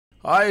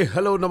Hi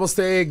hello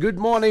నమస్తే good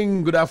morning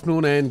good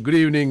afternoon and good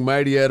evening my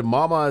dear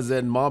మామాస్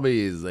and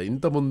mummies.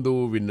 ఇంతకుముందు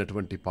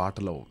విన్నటువంటి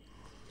పాటలో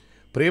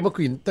ప్రేమకు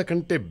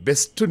ఇంతకంటే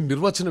బెస్ట్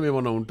నిర్వచనం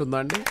ఏమైనా ఉంటుందా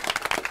అండి?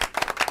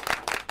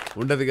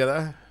 ఉండదు కదా.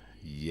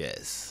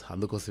 ఎస్,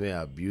 అందుకోసమే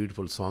ఆ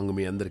బ్యూటిఫుల్ సాంగ్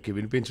మీ అందరికీ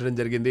వినిపించడం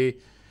జరిగింది.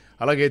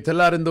 అలాగే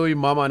తెల్లారిందో ఈ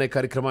మామ అనే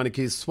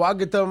కార్యక్రమానికి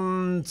స్వాగతం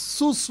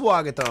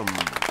సుస్వాగతం.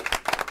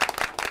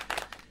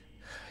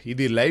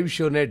 ఇది లైవ్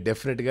షోనే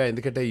డెఫినెట్గా,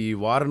 ఎందుకంటే ఈ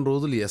వారం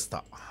రోజులు చేస్తా,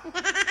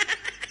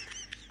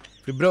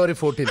 ఫిబ్రవరి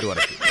 14th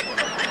వరకు.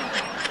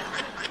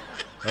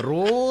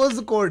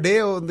 రోజుకో డే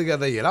ఉంది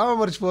కదా, ఎలా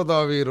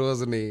మర్చిపోతావు ఈ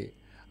రోజుని?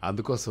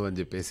 అందుకోసం అని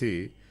చెప్పేసి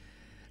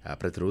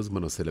ప్రతిరోజు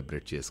మనం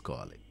సెలబ్రేట్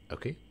చేసుకోవాలి.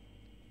 ఓకే,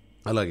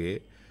 అలాగే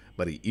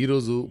మరి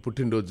ఈరోజు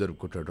పుట్టినరోజు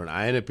జరుపుకుంటున్నటువంటి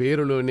ఆయన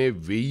పేరులోనే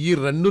 1000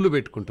 రన్నులు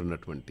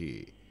పెట్టుకుంటున్నటువంటి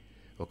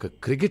ఒక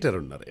క్రికెటర్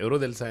ఉన్నారు. ఎవరో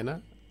తెలుసా? ఆయన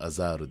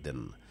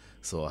అజారుద్దీన్.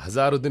 సో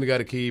హజారుద్దీన్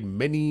గారికి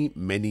many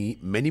many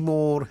many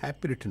more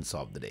happy returns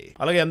of the day.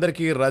 అలాగే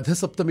అందరికీ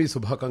రథసప్తమి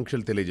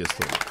శుభాకాంక్షలు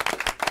తెలియజేస్తున్నాను.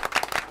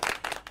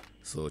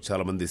 సో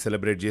చాలామంది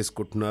సెలబ్రేట్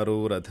చేసుకుంటున్నారు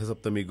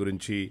రథసప్తమి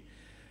గురించి.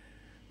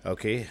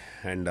 ఓకే,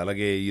 అండ్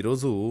అలాగే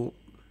ఈరోజు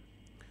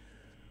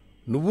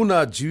నువ్వు నా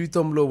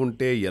జీవితంలో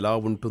ఉంటే ఎలా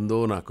ఉంటుందో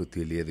నాకు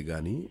తెలియదు,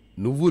 కానీ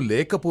నువ్వు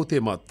లేకపోతే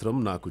మాత్రం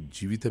నాకు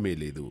జీవితమే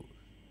లేదు.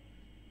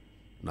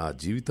 నా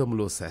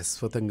జీవితంలో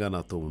శాశ్వతంగా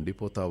నాతో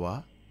ఉండిపోతావా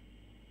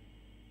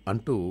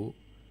అంటూ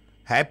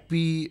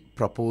హ్యాపీ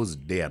ప్రపోజ్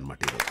డే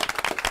అనమాట ఈరోజు.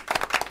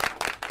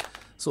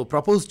 సో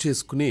ప్రపోజ్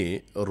చేసుకునే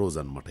రోజు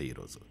అనమాట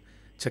ఈరోజు.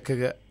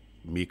 చక్కగా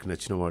మీకు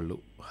నచ్చిన వాళ్ళు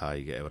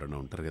హాయిగా ఎవరైనా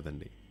ఉంటారు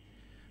కదండి,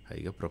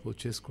 హాయిగా ప్రపోజ్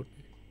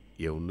చేసుకోండి.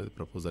 ఏమున్నది,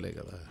 ప్రపోజలే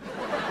కదా.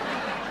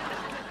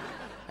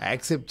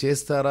 యాక్సెప్ట్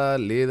చేస్తారా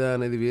లేదా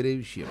అనేది వేరే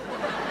విషయం.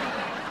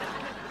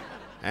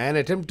 An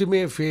attempt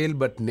may fail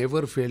but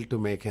never fail to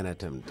make an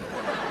attempt.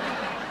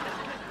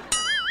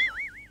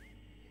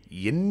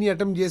 ఎన్ని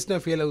అటెంప్ట్ చేసినా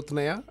ఫెయిల్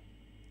అవుతున్నాయా?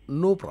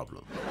 No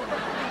problem.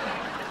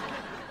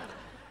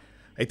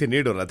 అయితే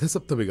నేడు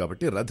రథసప్తమి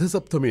కాబట్టి,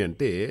 రథసప్తమి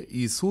అంటే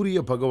ఈ సూర్య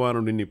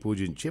భగవానుడిని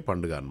పూజించే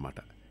పండుగ అన్నమాట.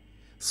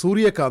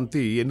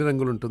 సూర్యకాంతి ఎన్ని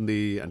రంగులు ఉంటుంది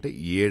అంటే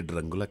 7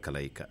 రంగుల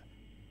కలయిక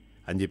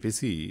అని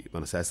చెప్పేసి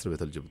మన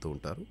శాస్త్రవేత్తలు చెబుతూ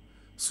ఉంటారు.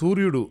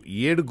 సూర్యుడు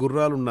 7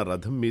 గుర్రాలున్న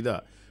రథం మీద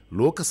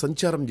లోక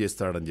సంచారం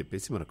చేస్తాడని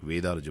చెప్పేసి మనకు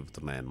వేదాలు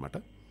చెబుతున్నాయన్నమాట.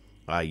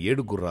 ఆ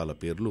 7 గుర్రాల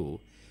పేర్లు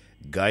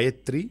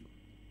గాయత్రి,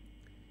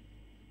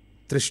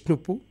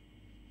 త్రిష్ణుపు,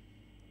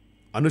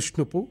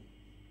 అనుష్ణుపు,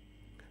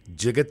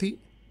 జగతి,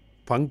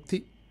 పంక్తి,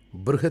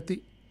 బృహతి,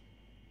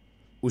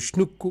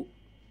 ఉష్ణుక్కు.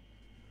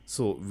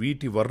 సో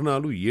వీటి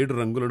వర్ణాలు 7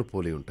 రంగులను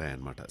పోలి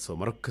ఉంటాయన్నమాట. సో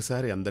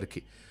మరొక్కసారి అందరికీ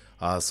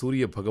ఆ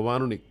సూర్య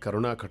భగవానుని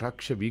కరుణా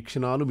కటాక్ష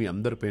వీక్షణాలు మీ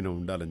అందరిపైన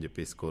ఉండాలని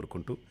చెప్పేసి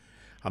కోరుకుంటూ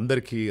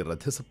అందరికీ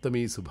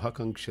రథసప్తమి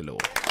శుభాకాంక్షలు.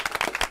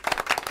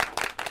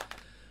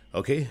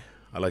 ఓకే,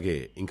 అలాగే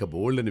ఇంకా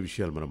బోల్డ్ అనే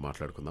విషయాలు మనం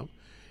మాట్లాడుకుందాం.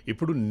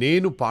 ఇప్పుడు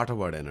నేను పాట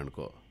పాడాను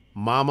అనుకో,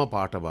 మామ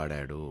పాట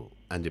పాడాడు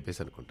అని చెప్పేసి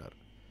అనుకుంటారు.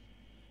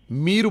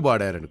 మీరు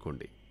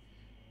పాడారనుకోండి,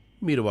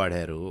 మీరు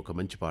పాడారు, ఒక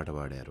మంచి పాట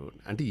పాడారు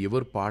అంటే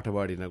ఎవరు పాట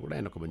పాడినా కూడా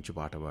ఆయన ఒక మంచి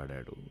పాట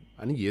పాడాడు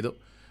అని, ఏదో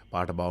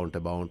పాట బాగుంటే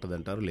బాగుంటుంది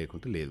అంటారు,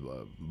 లేకుంటే లేదు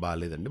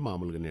బాగాలేదండి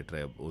మామూలుగానే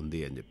ట్రై ఉంది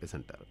అని చెప్పేసి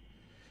అంటారు.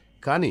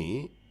 కానీ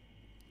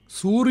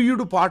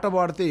సూర్యుడు పాట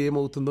పాడితే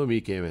ఏమవుతుందో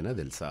మీకేమైనా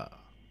తెలుసా?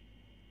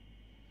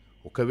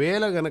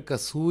 ఒకవేళ గనక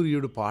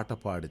సూర్యుడు పాట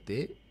పాడితే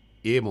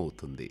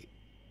ఏమవుతుంది?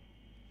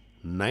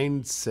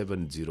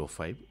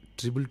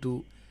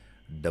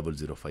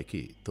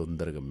 9705222005కి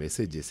తొందరగా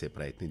మెసేజ్ చేసే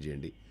ప్రయత్నం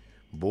చేయండి.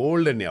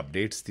 బోల్డ్ అన్ని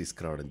అప్డేట్స్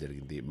తీసుకురావడం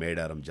జరిగింది.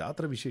 మేడారం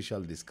జాతర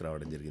విశేషాలు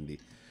తీసుకురావడం జరిగింది.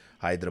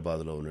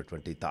 హైదరాబాద్లో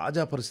ఉన్నటువంటి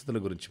తాజా పరిస్థితుల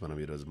గురించి మనం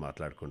ఈరోజు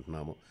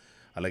మాట్లాడుకుంటున్నాము.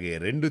 అలాగే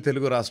 2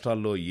 తెలుగు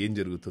రాష్ట్రాల్లో ఏం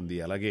జరుగుతుంది,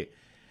 అలాగే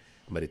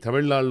మరి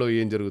తమిళనాడులో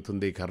ఏం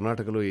జరుగుతుంది,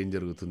 కర్ణాటకలో ఏం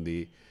జరుగుతుంది,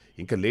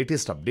 ఇంకా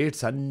లేటెస్ట్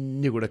అప్డేట్స్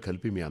అన్నీ కూడా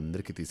కలిపి మీ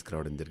అందరికీ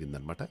తీసుకురావడం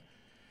జరిగిందనమాట.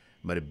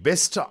 మరి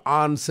బెస్ట్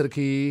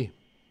ఆన్సర్కి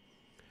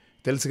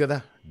తెలుసు కదా,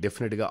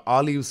 డెఫినెట్గా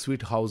ఆలివ్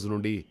స్వీట్ హౌస్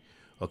నుండి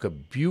ఒక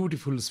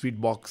బ్యూటిఫుల్ స్వీట్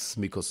బాక్స్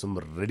మీకోసం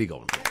రెడీగా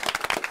ఉంటుంది.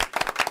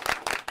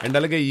 అండ్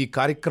అలాగే ఈ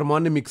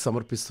కార్యక్రమాన్ని మీకు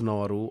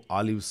సమర్పిస్తున్నవారు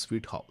ఆలివ్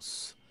స్వీట్ హౌస్.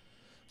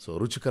 సో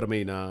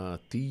రుచికరమైన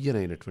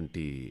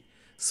తీయనైనటువంటి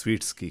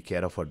స్వీట్స్కి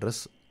care of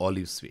address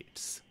olive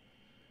sweets.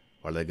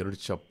 వాళ్ళ దగ్గర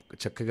నుండి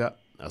చక్కగా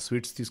ఆ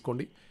స్వీట్స్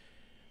తీసుకోండి.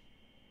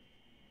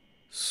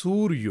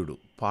 సూర్యుడు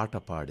పాట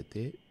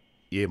పాడితే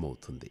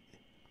ఏమవుతుంది?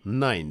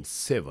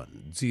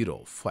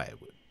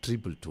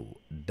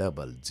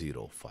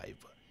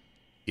 9705222005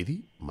 ఇది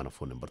మన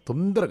ఫోన్ నెంబర్.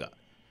 తొందరగా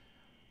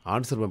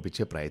ఆన్సర్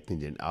పంపించే ప్రయత్నం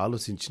చేయండి.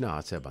 ఆలోచించిన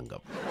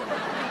ఆశాభంగం.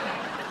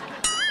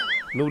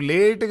 నువ్వు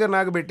లేటుగా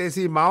నాకు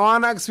పెట్టేసి మావా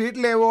నాకు స్వీట్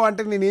లేవో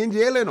అంటే నేనేం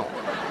చేయలేను.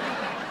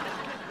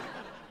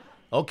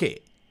 ఓకే,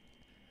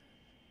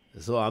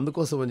 సో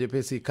అందుకోసం అని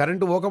చెప్పేసి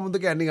కరెంటు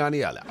పోకముందుకే అన్నీ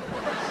కానియాలి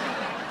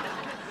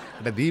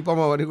అంటే దీపం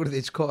అవన్నీ కూడా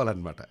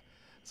తెచ్చుకోవాలన్నమాట.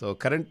 సో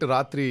కరెంటు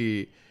రాత్రి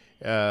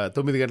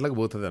 9 గంటలకు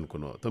పోతుంది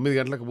అనుకున్నావు. 9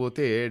 గంటలకు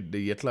పోతే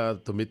ఎట్లా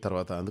 9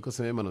 తర్వాత?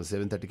 అందుకోసమే మనం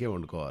 7:30కే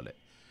వండుకోవాలి.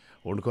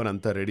 వండుకొని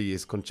అంతా రెడీ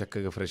చేసుకొని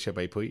చక్కగా ఫ్రెష్ అప్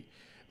అయిపోయి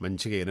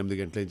మంచిగా 8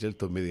 గంటల నుంచి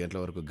 9 గంటల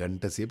వరకు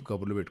గంట సేపు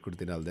కబుర్లు పెట్టుకుని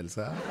తినాలి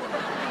తెలుసా.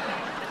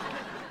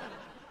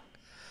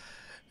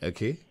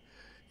 ఓకే.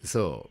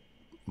 సో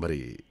మరి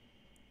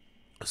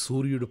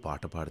సూర్యుడు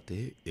పాట పాడితే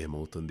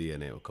ఏమవుతుంది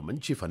అనే ఒక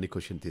మంచి ఫన్నీ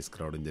క్వశ్చన్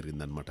తీసుకురావడం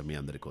జరిగిందనమాట మీ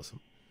అందరి కోసం.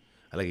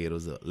 అలాగే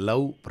ఈరోజు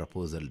లవ్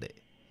ప్రపోజల్ డే.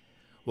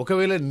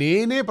 ఒకవేళ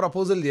నేనే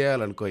ప్రపోజల్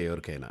చేయాలనుకో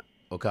ఎవరికైనా,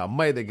 ఒక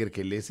అమ్మాయి దగ్గరికి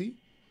వెళ్ళేసి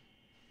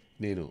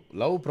నేను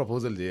లవ్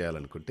ప్రపోజల్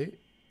చేయాలనుకుంటే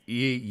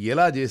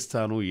ఎలా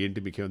చేస్తాను ఏంటి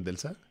మీకేమో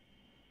తెలుసా?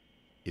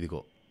 ఇదిగో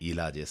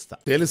ఇలా చేస్తా.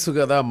 తెలుసు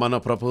కదా మన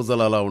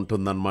ప్రపోజల్ అలా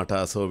ఉంటుందన్నమాట.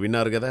 సో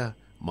విన్నారు కదా,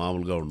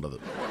 మామూలుగా ఉండదు.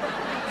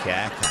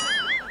 కేక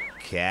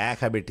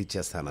కేక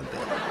పెట్టిచ్చేస్తానంతే.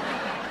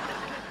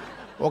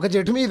 ఒక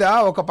చెట్టు మీద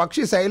ఒక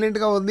పక్షి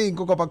సైలెంట్గా ఉంది,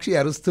 ఇంకొక పక్షి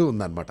అరుస్తూ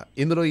ఉందన్నమాట.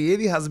 ఇందులో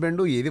ఏది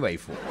హస్బెండ్ ఏది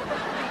వైఫ్?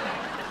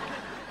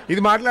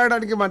 ఇది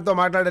మనతో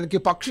మాట్లాడడానికి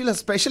పక్షుల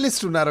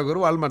స్పెషలిస్ట్ ఉన్నారు గురు,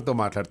 వాళ్ళు మనతో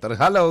మాట్లాడతారు.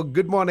 Hello,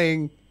 good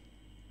morning.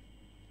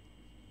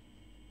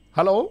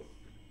 Hello.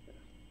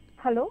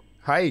 Hello,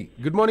 hi,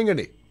 good morning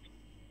అండి.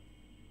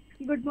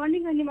 గుడ్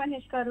మార్నింగ్ అండి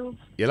మహేష్ గారు.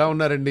 ఎలా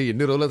ఉన్నారండి?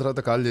 ఎన్ని రోజుల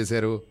తర్వాత కాల్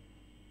చేశారు?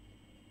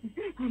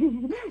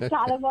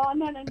 చాలా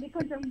బాగున్నానండి.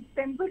 కొంచెం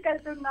టెంపుల్కి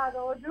వెళ్తున్నా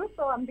రోజు,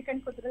 సో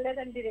అందుకని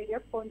కుదరలేదండి రేడియో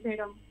ఫోన్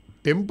చేయడం.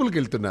 టెంపుల్కి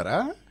వెళ్తున్నారా?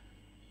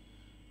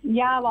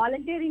 యా,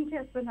 వాలంటీరింగ్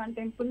చేస్తున్నాను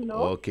టెంపుల్లో.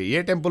 ఓకే,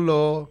 ఏ టెంపుల్లో?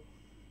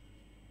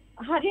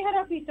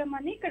 హరిహర పీఠం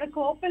అని ఇక్కడ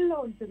కోపల్లో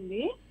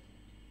ఉంటుంది.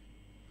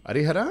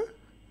 హరిహర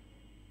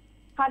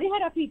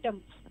పీఠం.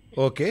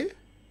 ఓకే.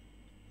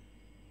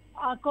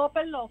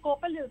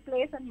 కోపల్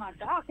ప్లేస్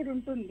అన్నమాట, అక్కడ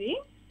ఉంటుంది.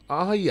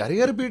 ఈ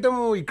హరిహర పీఠం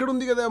ఇక్కడ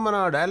ఉంది కదా, మన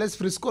డాలస్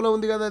ఫ్రిస్కోలో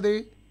ఉంది కదా అది.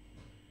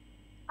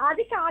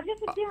 అది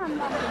కార్యసిద్ధి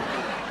హనుమాన్.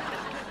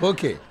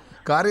 ఓకే,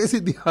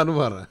 కార్యసిద్ధి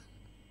హనుమాన్.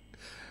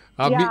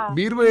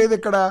 మీరు పోయేది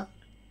ఎక్కడ?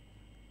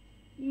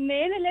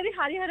 నేను వెళ్ళేది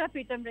హరిహర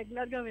పీఠం,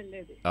 రెగ్యులర్ గా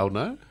వెళ్ళేది.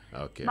 అవునా?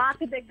 ఓకే,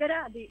 మాకు దగ్గర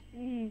అది.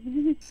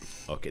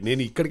 ఓకే,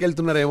 నేను ఇక్కడికి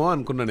వెళ్తున్నారేమో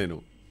అనుకున్నా నేను.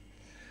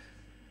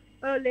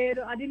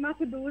 లేదు, అది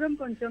మాకు దూరం,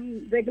 కొంచెం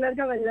రెగ్యులర్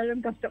గా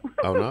వెళ్ళడం కష్టం.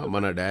 అవునా?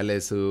 మన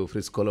డాలస్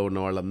ఫ్రిస్కోలో ఉన్న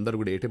వాళ్ళందరూ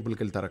కూడా ఏ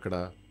టెంపుల్కి వెళ్తారు అక్కడ?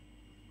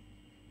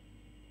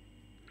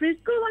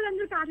 ఫ్రిస్కో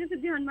వాళ్ళందరూ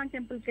కార్యసిద్ధి హనుమాన్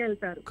టెంపుల్ కి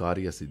వెళ్తారు.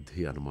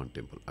 కార్యసిద్ధి హనుమాన్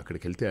టెంపుల్.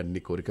 అక్కడికి వెళ్తే అన్ని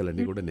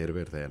కోరికలన్నీ కూడా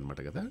నెరవేరుతాయి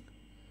అన్నమాట కదా.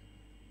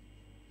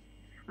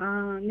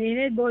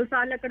 నేనే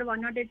బోల్సార్లు అక్కడ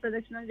 108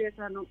 ప్రదక్షిణలు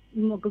చేశాను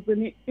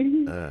మొక్కుకుని.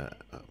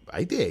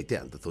 అయితే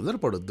అంత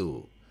తొందరపడొద్దు.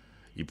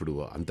 ఇప్పుడు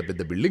అంత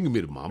పెద్ద బిల్డింగ్,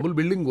 మీరు మామూలు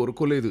బిల్డింగ్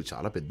కోరుకోలేదు,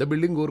 చాలా పెద్ద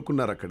బిల్డింగ్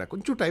కోరుకున్నారు. అక్కడ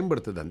కొంచెం టైం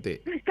పడుతుంది అంతే.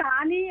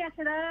 కానీ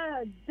అక్కడ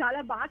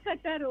చాలా బాగా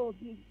కట్టారు,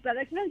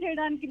 ప్రదక్షిణలు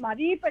చేయడానికి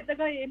మరీ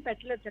పెద్దగా ఏం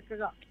పెట్టలేదు,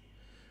 చక్కగా.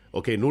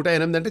 ఓకే,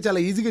 108 అంటే చాలా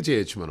ఈజీగా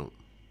చేయొచ్చు, మనం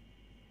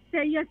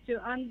చెయ్యొచ్చు,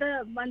 అంత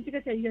మంచిగా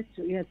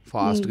చెయ్యొచ్చు,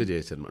 ఫాస్ట్గా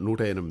చేయొచ్చు అనమాట.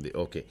 108.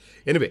 ఓకే,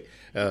 ఎనివే,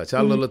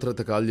 చాలా రోజుల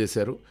తర్వాత కాల్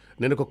చేశారు.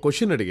 నేను ఒక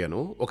క్వశ్చన్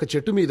అడిగాను. ఒక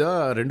చెట్టు మీద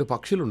 2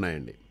 పక్షులు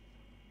ఉన్నాయండి.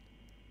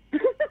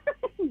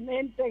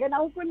 నేను తెగ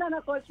నవ్వుకున్నాను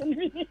ఆ క్వశ్చన్.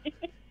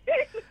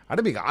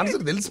 అంటే మీకు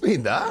ఆన్సర్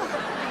తెలిసిపోయిందా?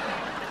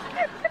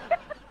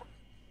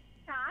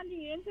 కానీ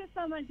ఏం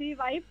చేస్తామంటే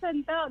వైఫ్స్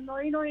అంతా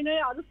నోయి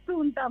అరుస్తూ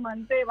ఉంటాం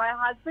అంతే.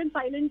 హస్బెండ్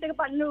సైలెంట్ గా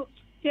పనులు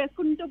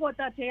చేసుకుంటూ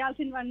పోతారు,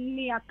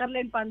 చేయాల్సినవన్నీ,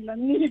 అక్కర్లేని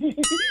పనులన్నీ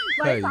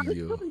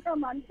అరుస్తూ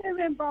ఉంటాం అంతే.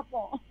 మేము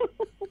పాపం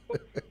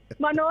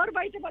మా నోరు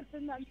బయట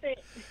పడుతుంది అంతే.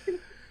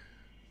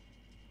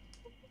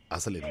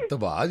 అసలు ఎంత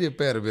బాగా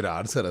చెప్పారు మీరు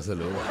ఆన్సర్.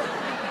 అసలు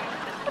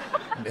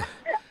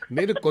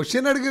నేను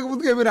క్వశ్చన్ అడిగే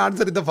ముందుగా మీరు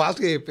ఆన్సర్ ఇంత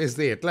ఫాస్ట్గా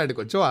చెప్పేస్తే ఎట్లా అండి?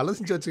 కొంచెం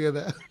ఆలోచించవచ్చు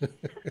కదా.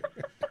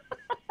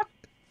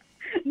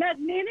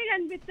 నేనే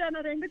కనిపించాను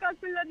 2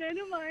 కాకుల్లో,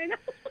 నేను మా ఆయన.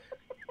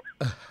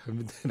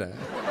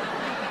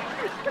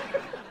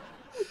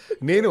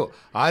 నేను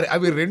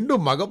అవి 2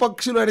 మగ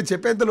పక్షులు అని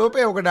చెప్పేంత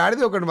లోపే ఒకటి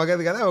ఆడిది ఒకటి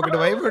మగది కదా, ఒకటి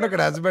వైఫ్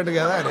ఒకటి హస్బెండ్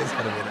కదా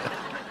అనేసారు మీరు.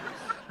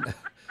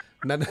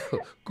 నన్ను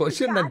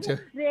క్వశ్చన్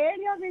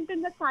రేడియో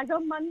వింటున్న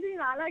సగం మంది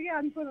అలాగే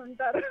అనుకుని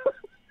ఉంటారు,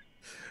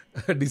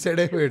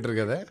 డిసైడ్ అయిపోయి ఉంటారు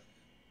కదా,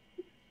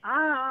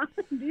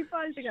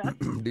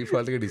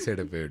 డిఫాల్ట్గా డిసైడ్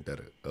అయిపోయి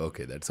ఉంటారు.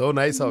 Okay, that so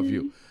nice of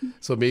you.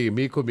 So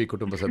మీకు మీ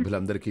కుటుంబ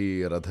సభ్యులందరికీ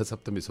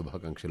రథసప్తమి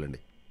శుభాకాంక్షలు అండి.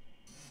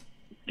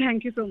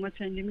 థ్యాంక్ యూ సో మచ్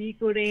అండి.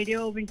 మీకు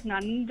రేడియో వింటున్న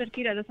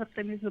అందరికీ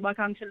రథసప్తమి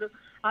శుభాకాంక్షలు.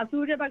 ఆ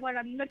సూర్య భగవాన్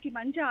అందరికీ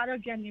మంచి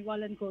ఆరోగ్యాన్ని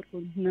ఇవ్వాలని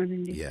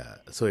కోరుకుంటున్నానండి.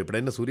 సో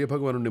ఎప్పుడైనా సూర్య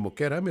భగవాను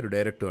మొక్కారా మీరు?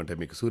 డైరెక్ట్ అంటే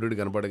మీకు సూర్యుడు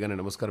కనపడగానే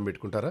నమస్కారం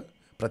పెట్టుకుంటారా?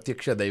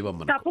 ప్రత్యక్ష దైవం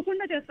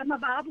తప్పకుండా చేస్తాం, మా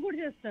బాబు కూడా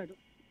చేస్తాడు.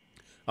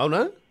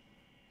 అవునా?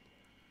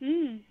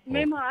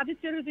 మేము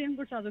ఆదిత్య హృదయం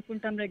కూడా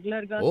చదువుకుంటాం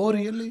రెగ్యులర్ గా.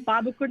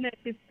 బాబుకు కూడా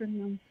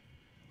నేర్పిస్తున్నాం.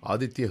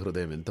 ఆదిత్య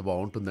హృదయం ఎంత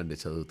బాగుంటుందండి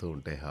చదువుతూ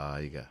ఉంటే,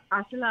 హాయిగా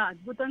అసలు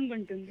అద్భుతంగా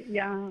ఉంటుంది.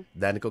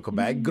 దానికి ఒక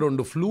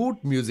బ్యాక్గ్రౌండ్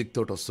ఫ్లూట్ మ్యూజిక్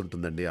తోటి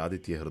వస్తుంటుందండి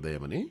ఆదిత్య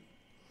హృదయం అని.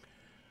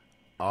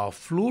 ఆ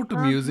ఫ్లూట్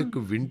మ్యూజిక్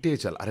వింటే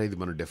చాలా, అరే ఇది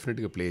మనం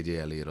డెఫినెట్గా ప్లే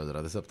చేయాలి ఈరోజు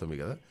రథసప్తమి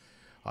కదా,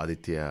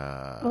 ఆదిత్య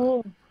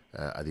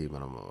అది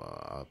మనం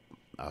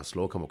ఆ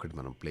శ్లోకం ఒకటి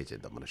మనం ప్లే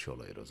చేద్దాం మన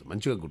షోలో ఈరోజు.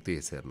 మంచిగా గుర్తు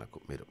చేశారు నాకు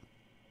మీరు.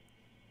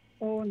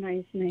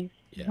 నైస్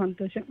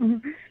సంతోషం.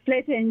 ప్లే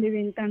చేయండి,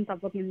 వింటాను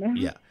తప్పకుండా.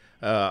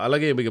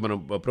 అలాగే మీకు మనం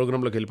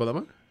ప్రోగ్రాంలోకి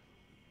వెళ్ళిపోదామా?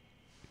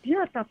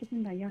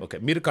 తప్పకుండా. ఓకే,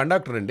 మీరు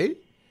కండక్టర్ అండి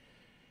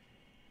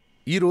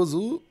ఈరోజు.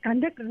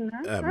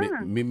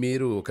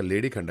 మీరు ఒక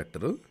లేడీ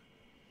కండక్టరు.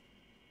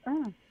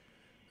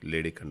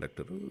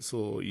 సో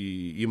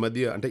ఈ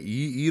మధ్య అంటే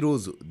ఈ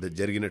రోజు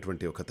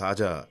జరిగినటువంటి ఒక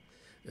తాజా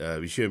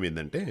విషయం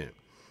ఏంటంటే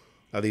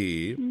అది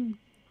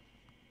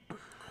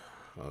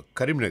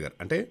కరీంనగర్.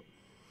 అంటే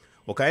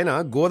ఒక ఆయన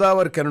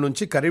గోదావరి కెన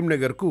నుంచి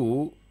కరీంనగర్కు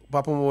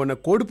పాపం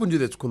కోడిపుంజు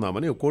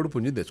తెచ్చుకుందామని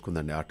కోడిపుంజు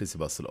తెచ్చుకుందండి ఆర్టీసీ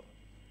బస్సులో.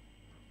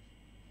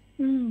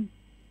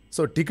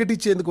 సో టికెట్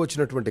ఇచ్చేందుకు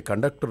వచ్చినటువంటి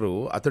కండక్టరు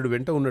అతడు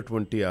వెంట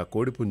ఉన్నటువంటి ఆ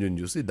కోడిపుంజుని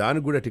చూసి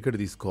దానికి కూడా టికెట్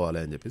తీసుకోవాలి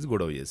అని చెప్పేసి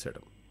గొడవ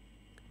చేశాడు.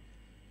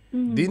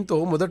 దీంతో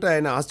మొదట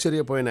ఆయన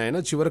ఆశ్చర్యపోయిన ఆయన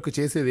చివరకు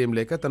చేసేది ఏం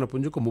లేక తన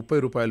పుంజుకు 30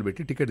 రూపాయలు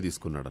పెట్టి టికెట్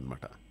తీసుకున్నాడు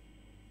అనమాట.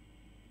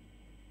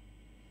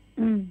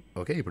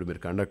 ఓకే, ఇప్పుడు మీరు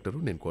కండక్టరు,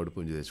 నేను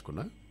కోడిపుంజు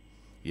తెచ్చుకున్నా,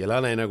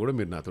 ఎలానైనా కూడా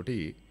మీరు నాతోటి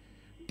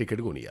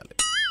టికెట్ కొనియాలి.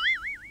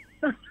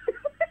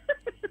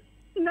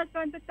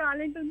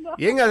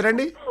 ఏం కాదు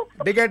రండి,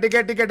 టికెట్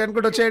టికెట్ టికెట్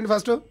అనుకుంటూ వచ్చేయండి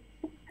first.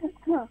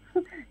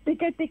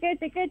 Ticket ticket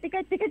ticket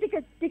ticket ticket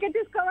ticket ticket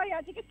తీసుకోవయ్యా,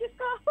 ticket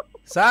తీసుకో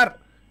సార్.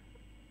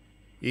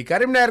 ఈ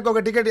కరీంనగర్కి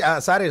ఒక టికెట్.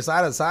 సారీ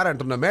సార్ సార్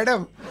అంటున్నా మేడం.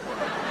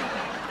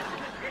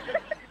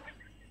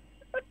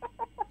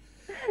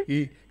 ఈ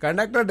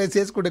కండక్టర్ డ్రెస్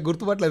చేసుకుంటే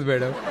గుర్తుపట్టలేదు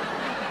మేడం.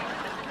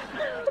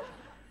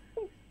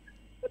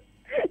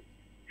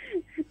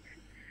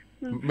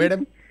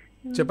 మేడం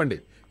చెప్పండి,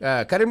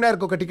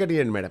 కరీంనగర్కి ఒక టికెట్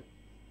ఇవ్వండి మేడం.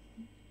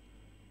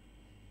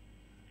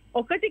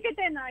 ఒక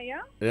టికెటేనా అయ్యా?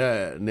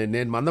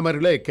 నేను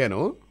మందమరిలో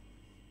ఎక్కాను,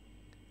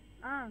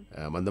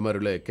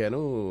 మందమరిలో ఎక్కాను,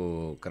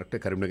 కరెక్టే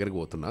కరీంనగర్కి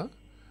పోతున్నా.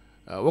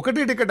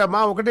 ఒకటే టికెట్ అమ్మా,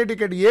 ఒకటే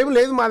టికెట్. ఏం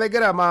లేదు మా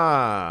దగ్గర, మా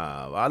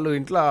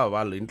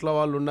ఇంట్లో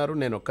వాళ్ళు ఉన్నారు,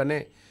 నేను ఒక్కనే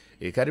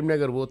ఈ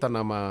కరీంనగర్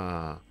పోతున్నా, మా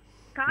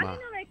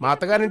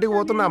అత్తగారింటికి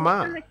పోతున్నామ్మా.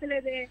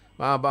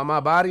 మా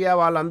భార్య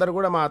వాళ్ళందరూ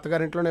కూడా మా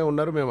అత్తగారింట్లోనే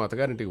ఉన్నారు, మేము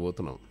అత్తగారింటికి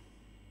పోతున్నాం.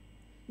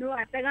 నువ్వు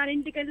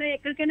అత్తగారింటికి వెళ్ళా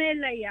ఎక్కడికైనా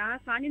వెళ్ళయ్యా,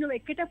 కానీ నువ్వు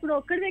ఎక్కేటప్పుడు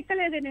ఒక్కడు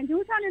ఎక్కలేదే. నేను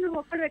చూసాను నువ్వు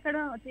ఒక్కడు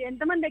ఎక్కడం,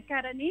 ఎంతమంది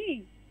ఎక్కారని.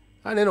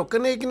 నేను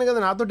ఒక్కనే ఎక్కిన కదా,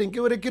 నాతో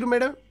ఇంకెవరు ఎక్కిరు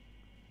మేడం?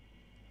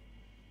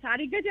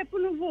 సరిగ్గా చెప్పు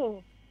నువ్వు.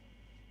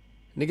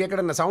 నీకు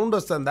ఎక్కడన్నా సౌండ్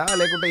వస్తుందా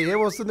లేకుంటే ఏం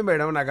వస్తుంది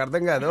మేడం? నాకు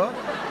అర్థం కాదు.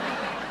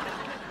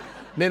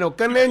 నేను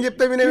ఒక్కనే అని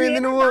చెప్తే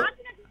వినేవింది నువ్వు.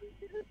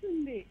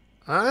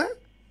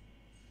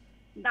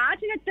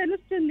 దాచినట్టు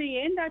తెలుస్తుంది,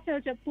 ఏం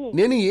దాచావు చెప్పు.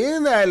 నేను ఏం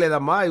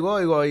దాయలేదమ్మా. ఇగో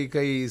ఇగో ఇక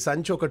ఈ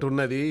సంచి ఒకటి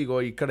ఉన్నది, ఇగో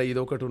ఇక్కడ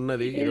ఇదొకటి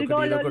ఉన్నది,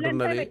 ఇదొకటి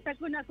ఉన్నది.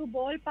 నాకు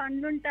బోల్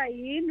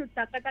పండ్లుంటాయి, నువ్వు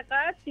టక్క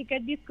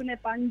టికెట్ తీసుకునే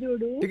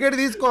పంజుడు. టికెట్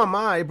తీసుకో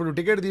అమ్మా, ఇప్పుడు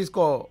టికెట్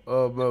తీసుకో.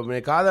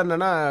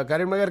 కాదన్నా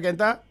కరీంనగర్కి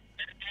ఎంత?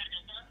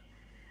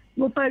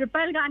 30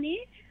 రూపాయలు. కానీ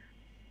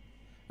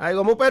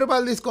ఇగో 30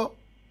 రూపాయలు తీసుకో.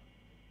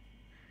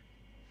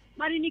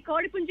 మరి నీ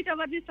కోడిపుంజుకి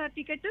ఎవరు తీస్తారు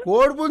టికెట్?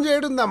 కోడిపుంజు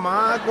ఏడుందమ్మా,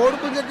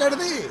 కోడిపుంజు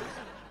ఎక్కడిది?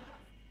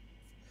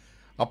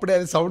 అప్పుడే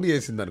అది సౌండ్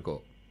చేసింది అనుకో.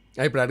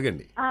 ఇప్పుడు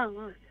అడగండి.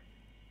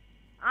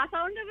 ఆ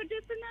సౌండ్ ఎవరు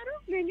చేస్తున్నారు?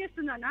 నేను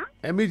చేస్తున్నానా?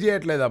 ఏమీ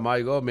చేయట్లేదమ్మా.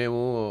 ఇగో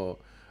మేము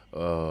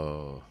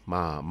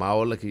మా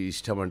వాళ్ళకి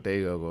ఇష్టం అంటే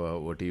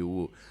ఒకటి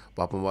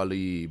పాపం వాళ్ళు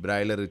ఈ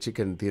బ్రాయిలర్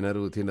చికెన్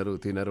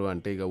తినరు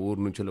అంటే ఇక ఊరు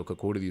నుంచి ఒక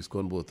కోడి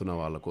తీసుకొని పోతున్నా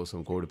వాళ్ళ కోసం,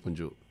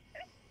 కోడిపుంజు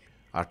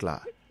అట్లా.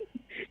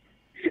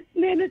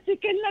 నేను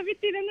చికెన్లు అవి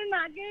తినను,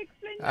 నాకే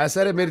ఎక్స్ప్లెయిన్.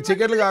 సరే మీరు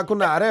చికెన్లు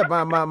కాకుండా, అరే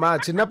మా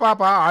చిన్న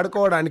పాప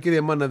ఆడుకోవడానికి ఇది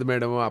ఏమన్నది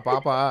మేడం. ఆ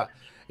పాప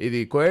ఇది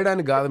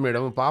కోయడానికి కాదు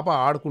మేడం, పాప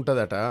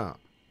ఆడుకుంటుందట.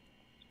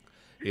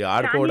 ఇక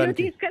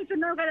ఆడుకోవడానికి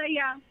తీసుకెళ్తున్నావు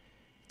కదయ్యా.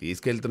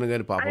 తీసుకెళ్తున్నా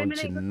కానీ పాపం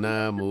చిన్న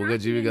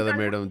మూగజీవి కదా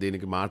మేడం,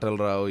 దీనికి మాటలు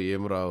రావు,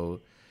 ఏం రావు.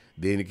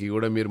 దీనికి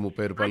కూడా మీరు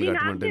 30 రూపాయలు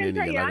కట్టమంటే నేను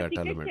ఎలా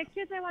కట్టాలి మేడం?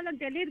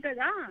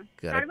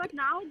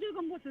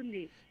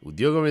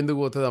 ఉద్యోగం ఎందుకు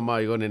పోతుందమ్మా?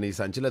 ఇగో నేను ఈ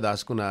సంచిలో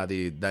దాచుకున్నా, అది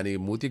దాని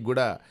మూతికి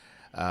కూడా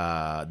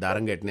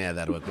దారం కట్టినాయి,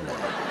 అది అరవకుండా.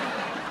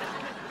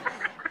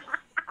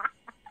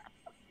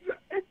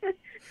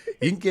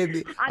 ఇంకేంది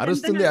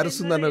అరుస్తుంది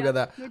అన్నావు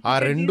కదా, ఆ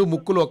 2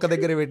 ముక్కులు ఒక్క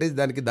దగ్గర పెట్టేసి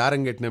దానికి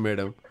దారం కట్టినా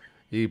మేడం.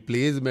 ఈ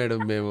ప్లీజ్ మేడం,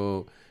 మేము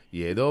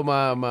ఏదో మా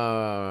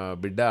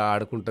బిడ్డ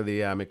ఆడుకుంటుంది,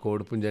 ఆమె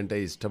కోడిపుంజు అంటే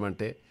ఇష్టం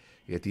అంటే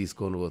ఇక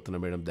తీసుకొని పోతున్నా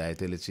మేడం. దయ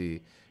తెలిసి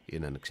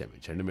నన్ను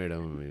క్షమించండి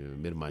మేడం.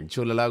 మీరు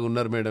మంచోళ్ళలాగా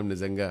ఉన్నారు మేడం,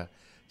 నిజంగా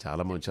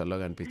చాలా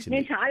మంచోళ్ళగా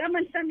అనిపించింది. చాలా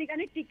మంచి,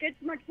 కానీ టికెట్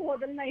మటుకు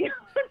వదలనయ్యా.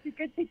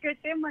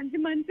 టికెట్ మంచి.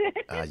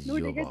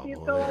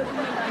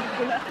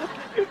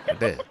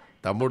 అంటే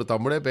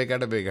తమ్ముడే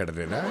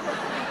పేకాటనేనా?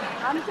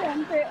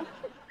 అంతే.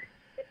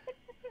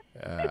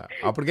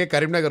 అప్పటికే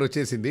కరీంనగర్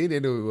వచ్చేసింది.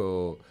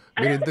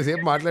 మీరు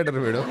ఇంతసేపు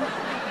మాట్లాడారు మేడం,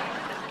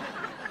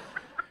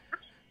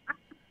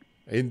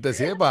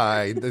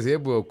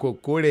 ఇంతసేపు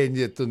కోడి ఏం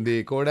చేస్తుంది,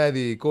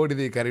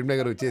 కోడిది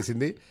కరీంనగర్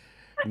వచ్చేసింది.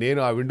 నేను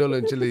ఆ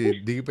విండోలోంచి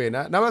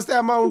దిగిపోయినా, నమస్తే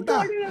అమ్మా ఉంటా.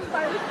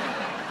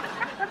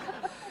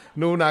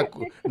 నువ్వు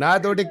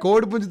నాతోటి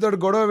కోడిపుంజుతో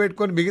గొడవ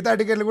పెట్టుకొని మిగతా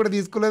టికెట్లు కూడా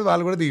తీసుకోలేదు,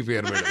 వాళ్ళు కూడా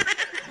దిగిపోయారు మేడం.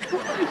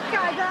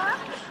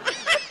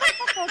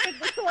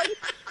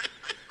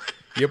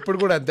 ఎప్పుడు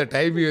కూడా అంత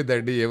టైం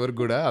ఇవ్వద్దండి ఎవరికి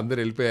కూడా, అందరు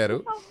వెళ్ళిపోయారు.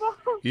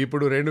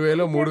 ఇప్పుడు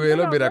 2000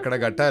 3000 మీరు అక్కడ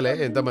కట్టాలి.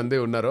 ఎంతమంది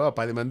ఉన్నారో ఆ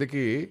 10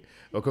 మందికి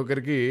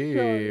ఒక్కొక్కరికి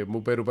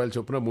 30 రూపాయలు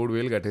చొప్పున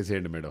 3000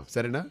 కట్టేసేయండి మేడం,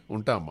 సరేనా?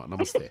 ఉంటా అమ్మా,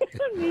 నమస్తే.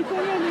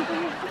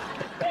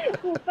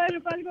 30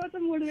 రూపాయల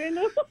కోసం 3000.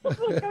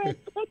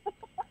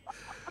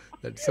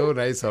 That's so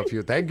nice of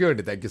you. Thank you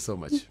అండి, thank you so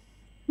much.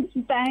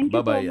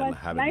 Bye bye and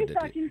have a good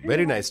day.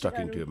 Very nice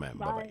talking to you ma'am.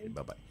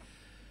 Bye bye.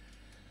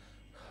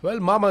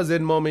 Well మామాజ్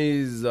and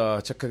mummies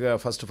చక్కగా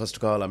ఫస్ట్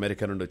కాల్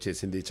అమెరికా నుండి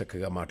వచ్చేసింది.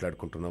 చక్కగా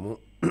మాట్లాడుకుంటున్నాము.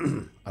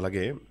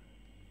 అలాగే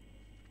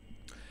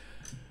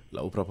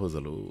love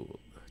proposal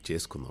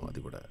చేసుకుందాం.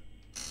 అది కూడా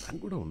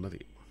దానికి కూడా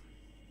ఉన్నది.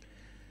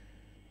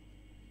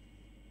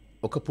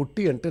 ఒక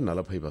పుట్టి అంటే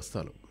 40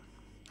 బస్తాలు,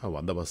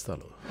 100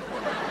 బస్తాలు,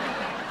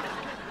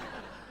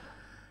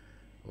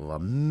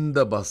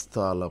 100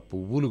 బస్తాల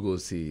పువ్వులు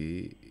కోసి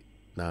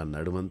నా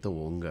నడుమంతా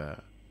ఓంగ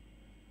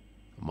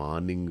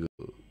మార్నింగ్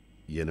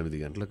 8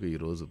 గంటలకు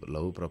ఈరోజు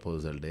లవ్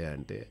ప్రపోజల్ డే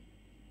అంటే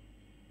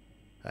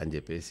అని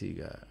చెప్పేసి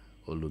ఇక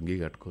ఓ లుంగి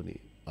కట్టుకొని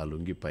ఆ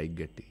లుంగి పైకి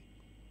కట్టి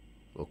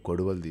ఒక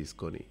కొడువలు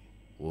తీసుకొని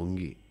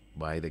వంగి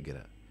బావి దగ్గర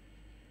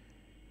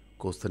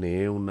కోస్తూనే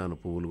ఉన్నాను,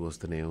 పువ్వులు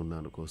కోస్తూనే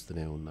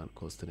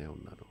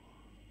ఉన్నాను.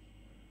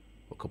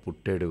 ఒక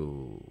పుట్టెడు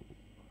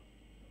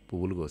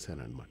పువ్వులు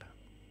కోసానమాట.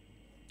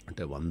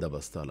 అంటే 100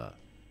 బస్తాల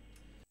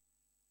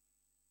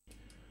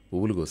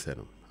పువ్వులు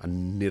కోసాను.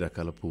 అన్ని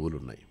రకాల పువ్వులు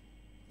ఉన్నాయి.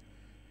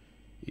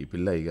 ఈ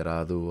పిల్ల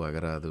ఇగరాదు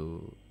అగరాదు,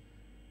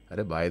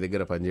 అరే బావి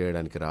దగ్గర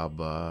పనిచేయడానికి రా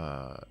అబ్బా,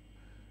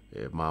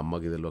 మా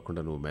అమ్మకి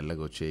తెలియకుండా నువ్వు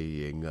మెల్లగా వచ్చేయి,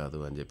 ఏం కాదు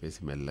అని చెప్పేసి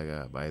మెల్లగా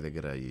బావి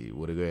దగ్గర ఈ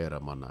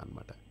ఊరిగోయారమ్మన్నా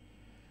అనమాట.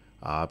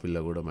 ఆ పిల్ల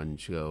కూడా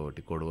మంచిగా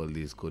ఒకటి కొడవలు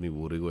తీసుకొని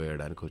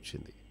ఊరిగోయడానికి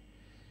వచ్చింది.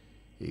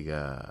 ఇక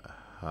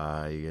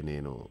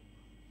నేను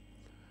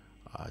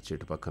ఆ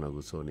చెట్టు పక్కన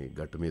కూర్చొని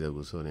గట్టు మీద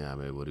కూర్చొని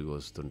ఆమె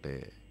ఊరిగొస్తుంటే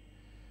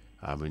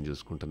ఆమెను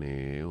చూసుకుంటూనే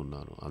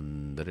ఉన్నాను.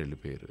 అందరు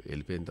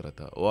వెళ్ళిపోయిన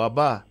తర్వాత ఓ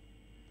అబ్బా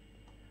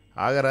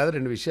ఆగరాదు,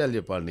 2 విషయాలు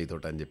చెప్పాలి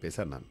నీతోటి అని చెప్పేసి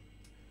అన్నాను.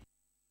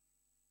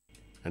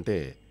 అంటే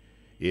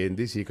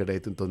ఏంది చీకటి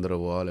అయితే తొందర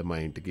పోవాలి మా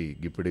ఇంటికి,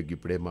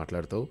 గిప్పుడే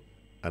మాట్లాడతావు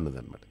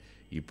అన్నదన్నమాట.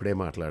 ఇప్పుడే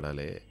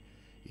మాట్లాడాలి,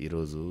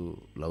 ఈరోజు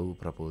లవ్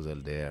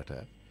ప్రపోజల్ డే అట.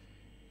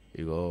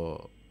 ఇగో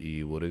ఈ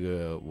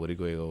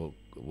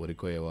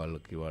వరికోయే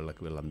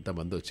వాళ్ళకి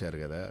వీళ్ళంతమంది వచ్చారు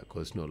కదా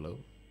కోసిన వాళ్ళు,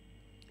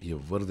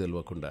 ఎవ్వరు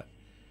తెలియకుండా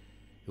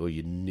ఇగో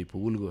ఎన్ని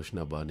పువ్వులు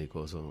కోసినా బా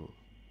నీకోసం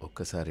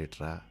ఒక్కసారి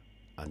ఇట్రా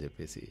అని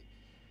చెప్పేసి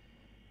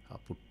ఆ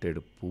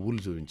పుట్టెడు పువ్వులు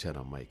చూపించాను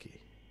అమ్మాయికి.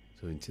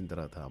 చూపించిన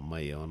తర్వాత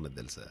అమ్మాయి ఏమన్నది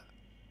తెలుసా,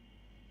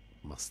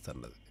 మస్త్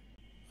అన్నది.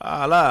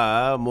 అలా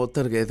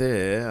మొత్తానికైతే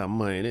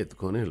అమ్మాయిని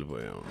ఎత్తుకొని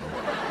వెళ్ళిపోయాము.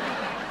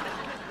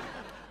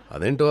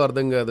 అదేంటో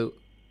అర్థం కాదు,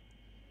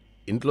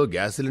 ఇంట్లో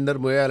గ్యాస్ సిలిండర్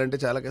మోయాలంటే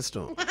చాలా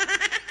కష్టం,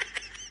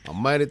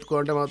 అమ్మాయిని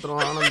ఎత్తుకోంటే మాత్రం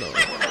ఆనందం.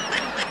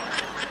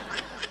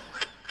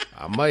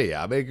 అమ్మాయి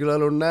 50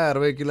 కిలోలు ఉన్నా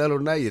 60 కిలోలు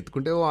ఉన్నా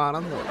ఎత్తుకుంటే ఓ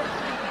ఆనందం.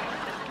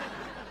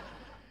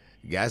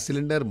 గ్యాస్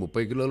సిలిండర్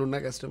 30 కిలోలు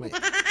ఉన్నా కష్టమే.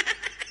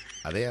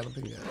 అదే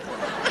అర్థం కాదు.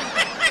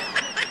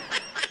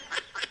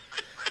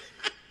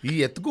 ఈ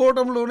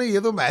ఎత్తుకోవడంలోనే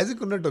ఏదో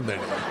మ్యాజిక్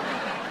ఉన్నట్టుందండి.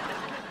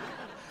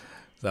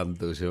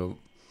 సంతోషం.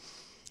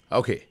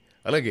 ఓకే,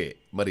 అలాగే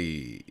మరి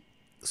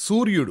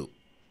సూర్యుడు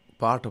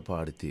పాట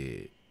పాడితే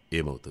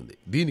ఏమవుతుంది,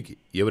 దీనికి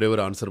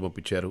ఎవరెవరు ఆన్సర్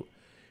పంపించారు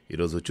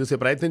ఈరోజు చూసే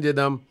ప్రయత్నం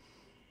చేద్దాం.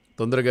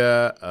 తొందరగా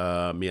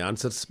మీ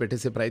ఆన్సర్స్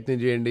పెట్టేసే ప్రయత్నం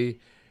చేయండి.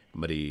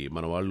 మరి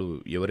మన వాళ్ళు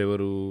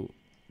ఎవరెవరు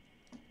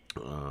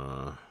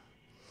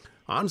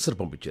ఆన్సర్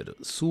పంపించారు.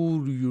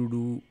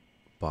 సూర్యుడు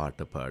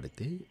పాట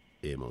పాడితే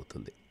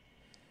ఏమవుతుంది?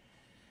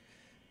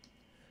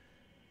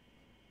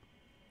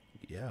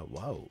 యా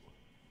వావ్,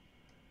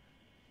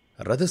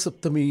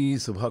 రథసప్తమి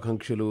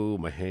శుభాకాంక్షలు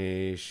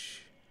మహేష్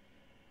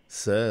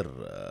సార్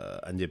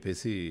అని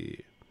చెప్పేసి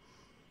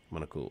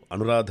మనకు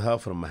అనురాధ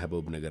ఫ్రమ్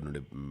మహబూబ్ నగర్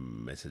నుండి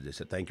మెసేజ్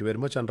చేశారు. Thank you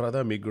very much Anuradha,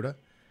 మీకు కూడా.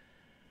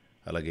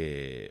 అలాగే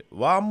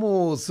వామ్ము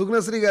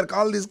సుగ్నశ్రీ గారు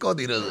కాల్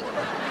తీసుకోవద్దు ఈరోజు.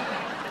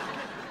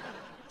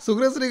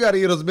 సుగ్నశ్రీ గారు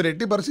ఈరోజు మీరు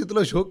ఎట్టి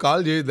పరిస్థితుల్లో షో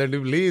కాల్ చేయొద్దండి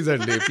ప్లీజ్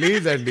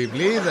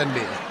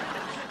అండి.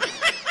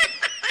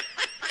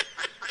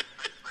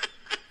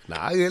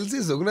 నాకు తెలిసి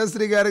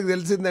సుగ్నశ్రీ గారికి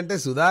తెలిసిందంటే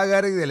సుధా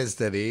గారికి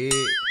తెలుస్తుంది,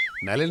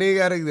 నళిని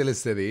గారికి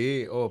తెలుస్తుంది,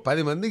 ఓ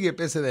 10 మందికి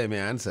చెప్పేస్తుంది ఆమె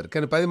ఆన్సర్.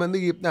 కానీ 10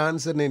 మందికి చెప్పిన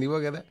ఆన్సర్ నేను ఇవ్వ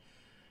కదా,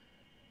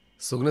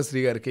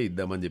 సుగ్నశ్రీ గారికే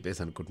ఇద్దామని చెప్పేసి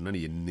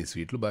అనుకుంటున్నాను. ఎన్ని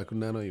స్వీట్లు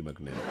బాగున్నానో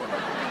ఈమెకు నేను.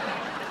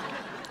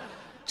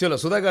 చలో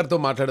సుధా గారితో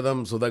మాట్లాడదాం.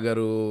 సుధా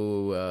గారు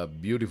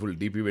బ్యూటిఫుల్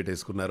డీపీ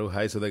పెట్టేసుకున్నారు.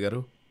 హాయ్ సుధా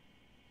గారు.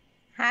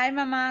 హాయ్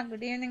మామా,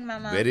 గుడ్ ఈవినింగ్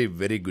మామా. వెరీ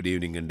వెరీ గుడ్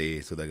ఈవినింగ్ అండి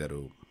సుధా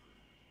గారు.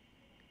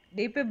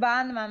 డీపీ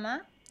బాగుంది మామా.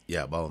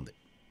 యా బాగుంది.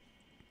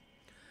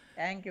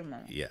 థ్యాంక్ యూ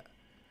మామా. యా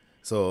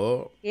సో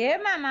ఏ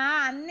మామా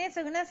అన్ని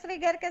సుగుణశ్రీ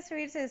గారికి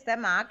స్వీట్స్ ఇస్తే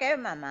మాకే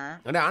మామా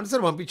అంటే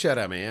ఆన్సర్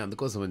పంపించారు ఆమె,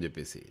 అందుకోసం అని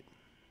చెప్పేసి.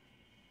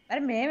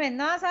 మరి మేము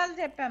ఎన్నోసార్లు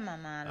చెప్పాం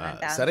మామా.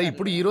 సరే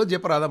ఇప్పుడు ఈ రోజు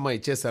చెప్పరాదమ్మా,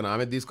 ఇచ్చేస్తాను,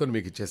 ఆమె తీసుకొని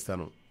మీకు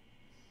ఇచ్చేస్తాను.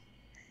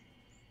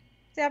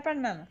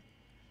 చెప్పండి మామా.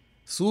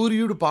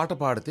 సూర్యుడు పాట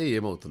పాడితే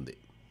ఏమవుతుంది?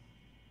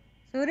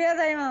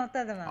 సూర్యోదయం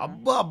అవుతుంది మామా.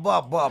 అబ్బా అబ్బా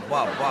అబ్బా అబ్బా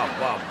అబ్బా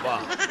అబ్బా అబ్బా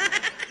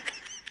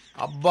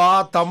అబ్బా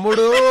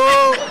తమ్ముడు,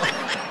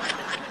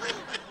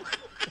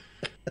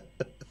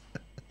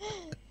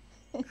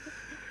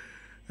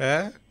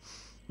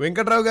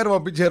 వెంకట్రావు గారు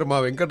పంపించారు. మా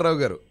వెంకట్రావు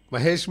గారు,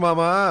 మహేష్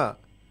మామా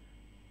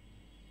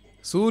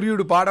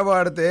సూర్యుడు పాట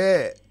పాడితే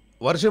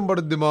వర్షం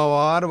పడుద్ది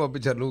మావా అని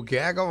పంపించారు. నువ్వు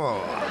కేక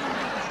మావా.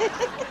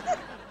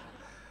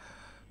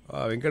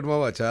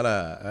 వెంకటమామ చాలా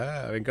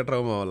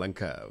వెంకట్రావు మామ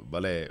లంక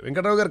భలే.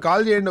 వెంకట్రావు గారు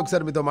కాల్ చేయండి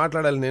ఒకసారి, మీతో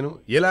మాట్లాడాలి నేను.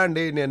 ఎలా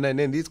అండి,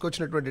 నేను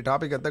తీసుకొచ్చినటువంటి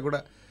టాపిక్ అంతా కూడా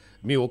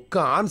మీ ఒక్క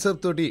ఆన్సర్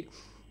తోటి,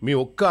 మీ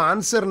ఒక్క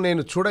ఆన్సర్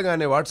నేను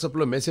చూడగానే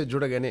వాట్సాప్లో మెసేజ్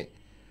చూడగానే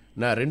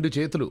నా 2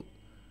 చేతులు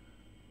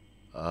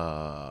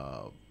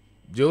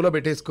జేబులో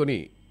పెట్టేసుకొని,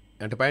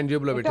 అంటే పైన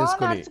జేబులో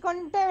పెట్టేసుకొని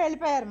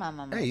వెళ్ళిపోయారు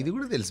మామ. ఇది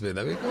కూడా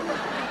తెలిసిపోయిందా మీకు?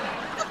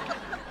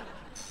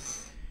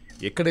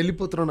 ఎక్కడ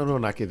వెళ్ళిపోతున్నానో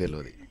నాకే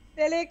తెలియదు,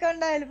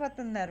 తెలియకుండా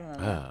వెళ్ళిపోతున్నారు మామ.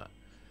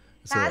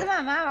 కాదు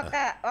మామ,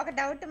 ఒక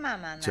డౌట్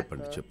మామ.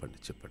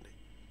 చెప్పండి.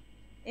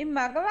 ఈ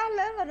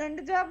మగవాళ్ళు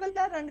 2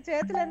 జాబుల్లో 2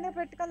 చేతులు అన్నీ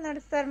పెట్టుకొని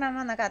నడుస్తారు మామ.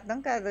 నాకు అర్థం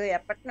కాదు,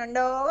 ఎప్పటి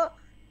నుండో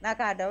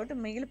నాకు ఆ డౌట్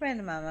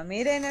మిగిలిపోయింది మామ.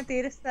 మీరైనా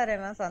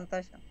తీరుస్తారేమో,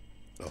 సంతోషం.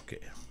 ఓకే,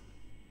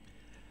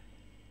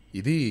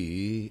 ఇది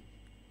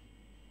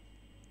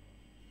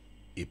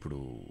ఇప్పుడు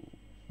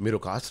మీరు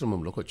ఒక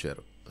ఆశ్రమంలోకి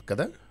వచ్చారు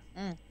కదా.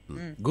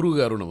 గురువు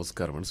గారు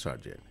నమస్కారం అని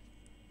స్టార్ట్ చేయండి.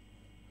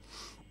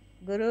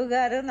 గురువు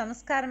గారు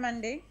నమస్కారం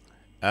అండి.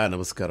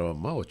 నమస్కారం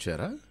అమ్మా,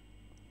 వచ్చారా?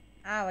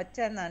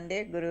 వచ్చానండి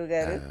గురువు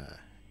గారు.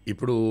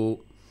 ఇప్పుడు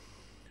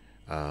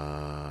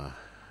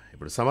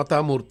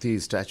సమతామూర్తి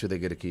స్టాచ్యూ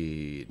దగ్గరికి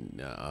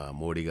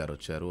మోడీ గారు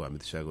వచ్చారు,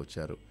 అమిత్ షా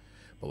వచ్చారు,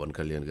 పవన్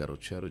కళ్యాణ్ గారు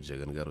వచ్చారు,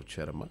 జగన్ గారు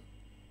వచ్చారమ్మా.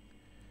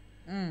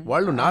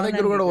 వాళ్ళు నా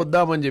దగ్గర కూడా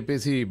వద్దామని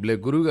చెప్పేసి,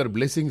 గురువు గారు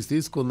బ్లెస్సింగ్స్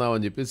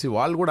తీసుకుందామని చెప్పేసి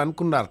వాళ్ళు కూడా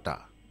అనుకున్నారట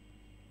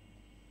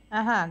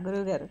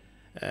గురువు గారు.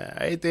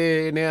 అయితే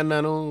నేను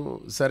అన్నాను,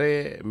 సరే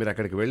మీరు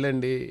అక్కడికి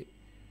వెళ్ళండి,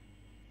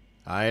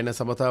 ఆయన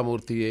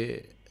సమతామూర్తియే,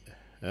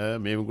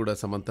 మేము కూడా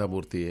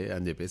సమతామూర్తియే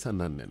అని చెప్పేసి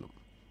అన్నాను నేను.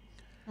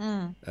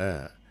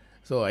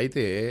 సో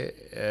అయితే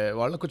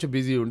వాళ్ళు కొంచెం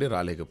బిజీ ఉండి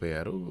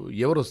రాలేకపోయారు.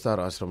 ఎవరు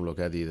వస్తారు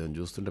ఆశ్రమంలోకి అది ఇదని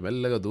చూస్తుంటే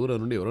మెల్లగా దూరం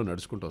నుండి ఎవరో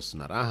నడుచుకుంటూ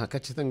వస్తున్నారు.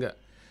 ఖచ్చితంగా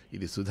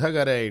ఇది సుధా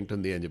గారే అయి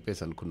ఉంటుంది అని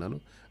చెప్పేసి అనుకున్నాను.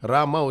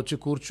 రామ్మా, వచ్చి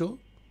కూర్చో.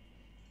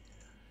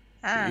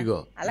 ఇగో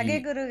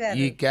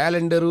ఈ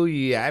క్యాలెండరు,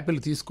 ఈ యాపిల్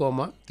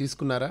తీసుకోమ్మా.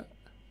 తీసుకున్నారా?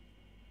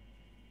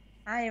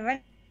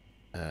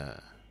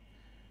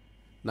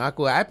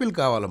 నాకు యాపిల్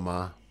కావాలమ్మా.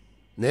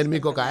 నేను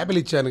మీకు ఒక యాపిల్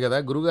ఇచ్చాను కదా,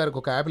 గురుగారికి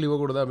ఒక యాపిల్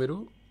ఇవ్వకూడదా మీరు?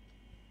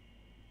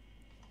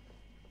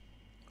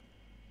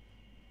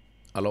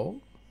 హలో,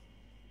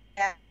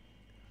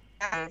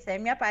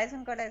 సేమియా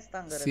పాయసం కూడా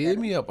ఇస్తాం.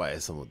 సేమియా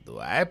పాయసం వద్దు,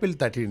 యాపిల్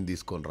 13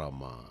 తీసుకొని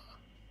రామ్మా.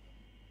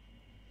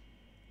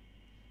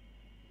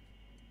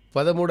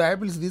 13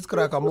 యాపిల్స్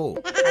తీసుకురాకమ్ము.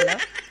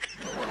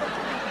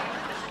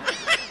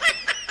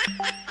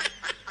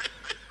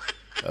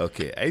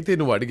 ఓకే, అయితే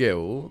నువ్వు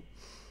అడిగావు,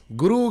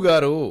 గురువు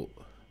గారు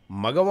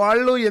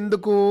మగవాళ్ళు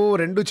ఎందుకు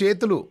 2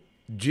 చేతులు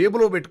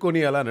జేబులో పెట్టుకొని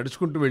అలా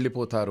నడుచుకుంటూ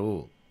వెళ్ళిపోతారు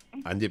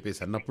అని చెప్పేసి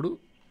అన్నప్పుడు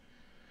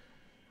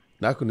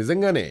నాకు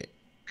నిజంగానే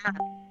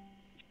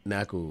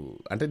నాకు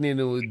అంటే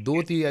నేను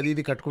ధోతి అది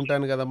ఇది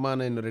కట్టుకుంటాను కదమ్మా,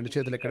 నేను 2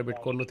 చేతులు ఎక్కడ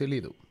పెట్టుకోనో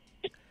తెలియదు.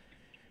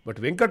 బట్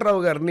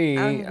వెంకట్రావు గారిని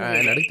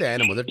ఆయన అడిగితే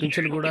ఆయన మొదటి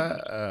నుంచి కూడా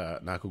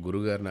నాకు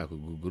గురుగారు, నాకు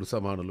గురు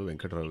సమానులు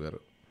వెంకట్రావు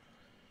గారు.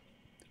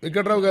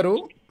 వెంకట్రావు గారు,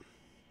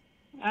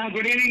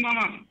 గుడ్ ఈవినింగ్ మామ.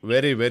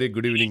 వెరీ వెరీ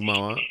గుడ్ ఈవినింగ్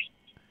మామ.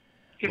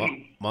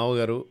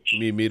 మామగారు,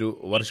 మీరు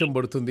వర్షం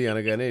పడుతుంది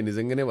అనగానే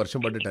నిజంగానే వర్షం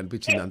పడ్డట్టు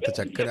అనిపించింది, అంత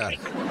చక్కగా.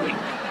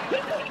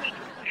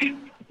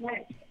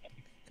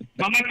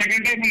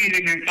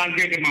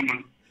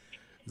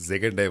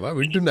 సెకండ్ టైమా?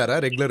 వింటున్నారా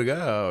రెగ్యులర్గా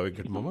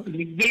వెంకట మామ?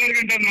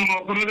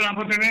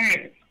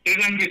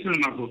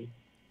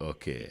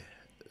 ఓకే,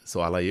 సో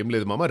అలా ఏం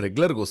లేదు మామ,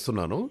 రెగ్యులర్గా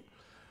వస్తున్నాను.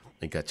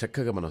 ఇంకా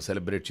చక్కగా మనం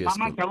సెలబ్రేట్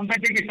చేసుకుంటాం.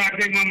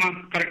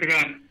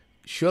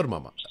 ష్యూర్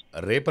మామ,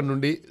 రేపటి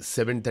నుండి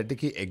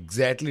 7:30కి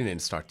ఎగ్జాక్ట్లీ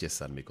నేను స్టార్ట్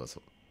చేస్తాను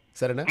మీకోసం,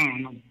 సరేనా?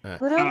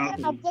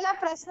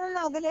 ప్రశ్నలు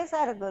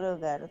వదిలేశారు గురువు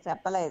గారు,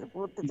 చెప్పలేదు,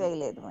 పూర్తి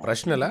చేయలేదు.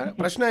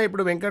 ప్రశ్న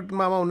ఇప్పుడు వెంకట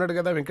మామ ఉన్నాడు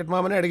కదా, వెంకట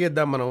మామనే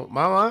అడిగేద్దాం మనం.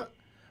 మామ,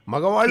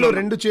 మగవాళ్ళు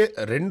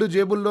 2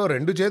 జేబుల్లో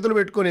 2 చేతులు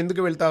పెట్టుకొని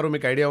ఎందుకు వెళ్తారు,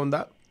 మీకు ఐడియా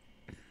ఉందా?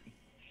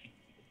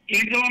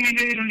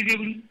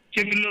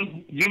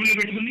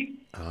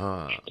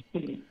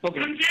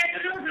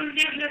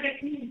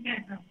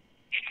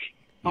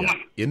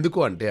 ఎందుకు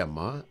అంటే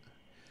అమ్మా,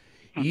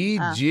 ఈ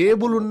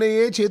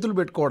జేబులున్నాయే చేతులు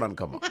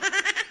పెట్టుకోవడానికమ్మా.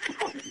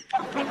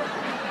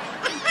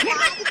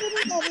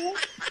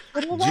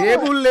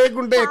 జేబులు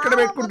లేకుంటే ఎక్కడ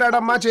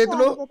పెట్టుకుంటాడమ్మా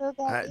చేతులు?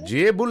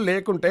 జేబులు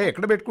లేకుంటే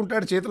ఎక్కడ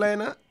పెట్టుకుంటాడు చేతులు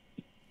ఆయన?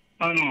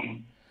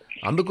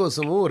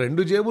 అందుకోసము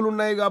 2 జేబులు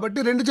ఉన్నాయి కాబట్టి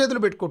 2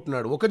 చేతులు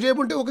పెట్టుకుంటున్నాడు. ఒక జేబు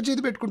ఉంటే ఒక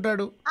చేతి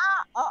పెట్టుకుంటాడు.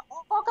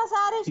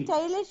 ఒక్కొక్కసారి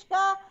స్టైలిష్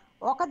గా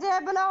ఒక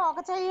జేబులో ఒక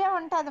చెయ్యే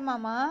ఉంటది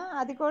మామ,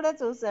 అది కూడా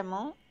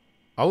చూసాము.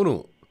 అవును,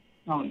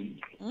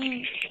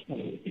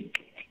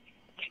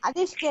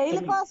 అది స్టైల్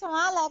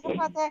కోసమా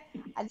లేకపోతే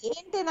అది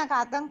ఏంటి నాకు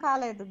అర్థం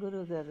కాలేదు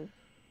గురువు గారు.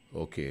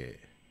 ఓకే,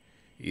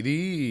 ఇది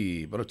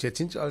మనం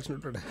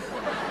చర్చించాల్సినటువంటి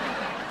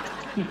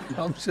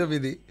అంశం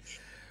ఇది.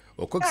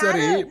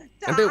 ఒక్కొక్కసారి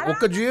అంటే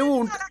ఒక జేబు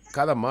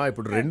కాదమ్మా,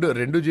 ఇప్పుడు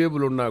రెండు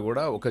జేబులు ఉన్నా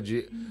కూడా ఒక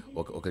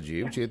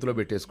జేబు చేతిలో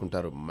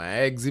పెట్టేసుకుంటారు.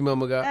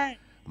 మ్యాక్సిమమ్గా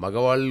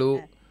మగవాళ్ళు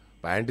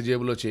ప్యాంటు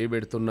జేబులో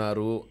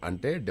చేయబెడుతున్నారు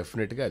అంటే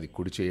డెఫినెట్గా అది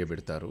కుడి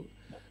చేయబెడతారు,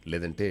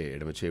 లేదంటే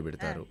ఎడమ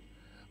చేయబెడతారు.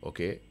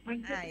 ఓకే,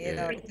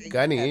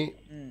 కానీ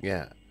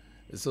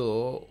సో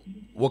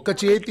ఒక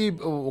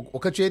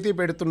చేతి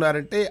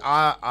పెడుతున్నారంటే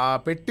ఆ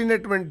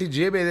పెట్టినటువంటి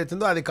జేబు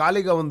ఏదైతుందో అది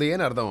ఖాళీగా ఉంది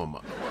అని అర్థం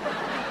అమ్మా.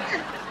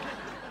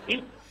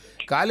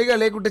 ఖాళీగా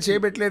లేకుంటే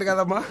చేయబెట్టలేడు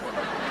కదమ్మా.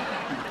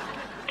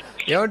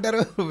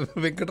 ఏమంటారు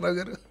వెంకట్రావు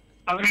గారు?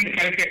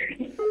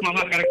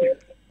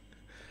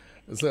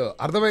 సో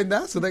అర్థమైందా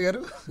సుధా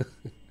గారు?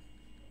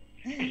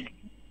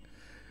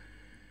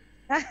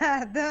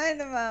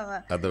 అర్థమైంది మామ.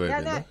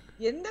 అర్థమైందా?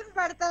 ఎందుకు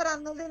పెడతారు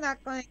అన్నది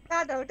నాకు ఇంకా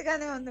డౌట్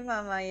గానే ఉంది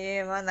మామ.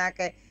 ఏమో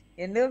నాకు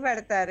ఎందుకు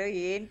పెడతారు,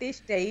 ఏంటి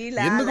స్టైల్?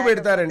 ఎందుకు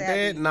పెడతారంటే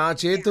నా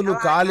చేతులు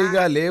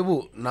ఖాళీగా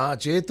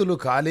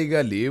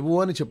లేవు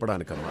అని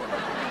చెప్పడానికమ్మా.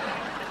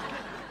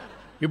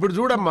 ఇప్పుడు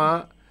చూడమ్మా,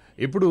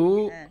 ఇప్పుడు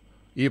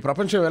ఈ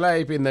ప్రపంచం ఎలా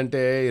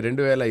అయిపోయిందంటే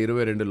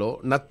 2022లో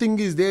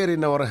nothing is there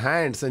in our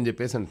hands అని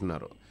చెప్పేసి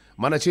అంటున్నారు.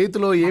 మన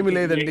చేతిలో ఏమి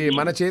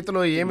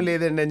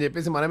లేదండి అని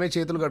చెప్పేసి మనమే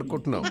చేతులు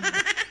కడుక్కుంటున్నాం.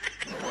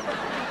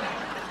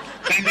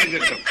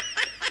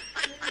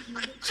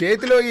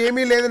 చేతిలో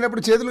ఏమీ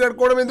లేదన్నప్పుడు చేతులు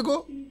కడుక్కోవడం ఎందుకు?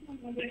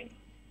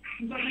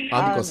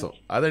 అందుకోసం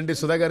అదండి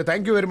సుధా గారు.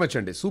 థ్యాంక్ యూ వెరీ మచ్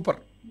అండి, సూపర్.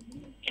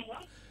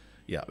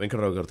 యా,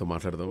 వెంకటరావు గారితో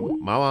మాట్లాడదాము.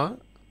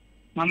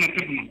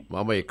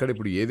 మామ ఎక్కడ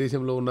ఇప్పుడు ఏ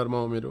దేశంలో ఉన్నారు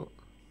మామ మీరు?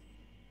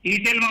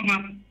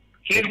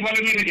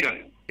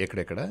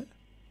 ఎక్కడెక్కడ?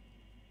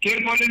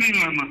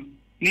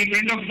 మీ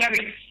ఫ్రెండ్ ఒకసారి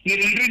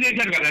మీరు ఇంటర్వ్యూ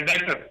చేశారు కదా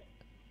డాక్టర్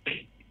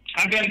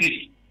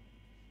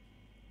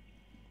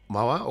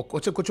మావా,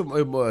 కొంచెం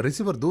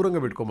రిసీవర్ దూరంగా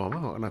పెట్టుకో మామ,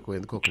 నాకు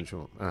ఎందుకో కొంచెం.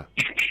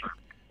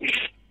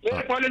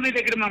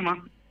 దగ్గర మామ.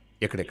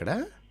 ఎక్కడెక్కడ?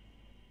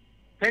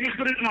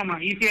 మామ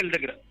ఈసీఎల్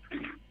దగ్గర.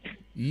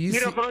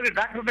 మీరు ఒక రోజు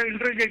డాక్టర్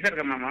ఇంటర్వ్యూ చేశారు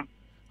కదా మామ?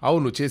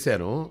 అవును,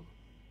 చేశాను.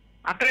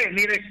 అక్కడే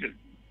నీరెస్ట్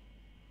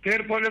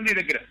కేర్ పోలియో మీ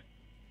దగ్గర.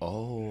 ఓ,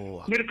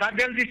 మీరు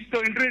కార్డియాలజిస్ట్ తో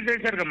ఇంటర్వ్యూ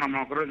చేశారు కదా మామ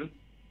ఒక రోజు?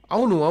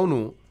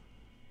 అవును.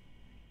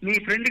 మీ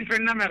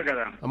ఫ్రెండ్ అన్నారు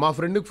కదా? మా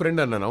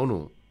ఫ్రెండ్ అన్నాను.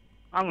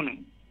 అవును.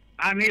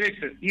 ఆ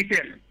నీరెస్ట్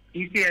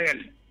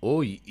ఈసీఐఎల్. ఓ,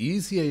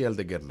 ఈసీఐఎల్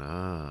దగ్గరనా?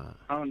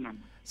 అవును.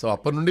 సో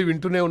అప్పటి నుండి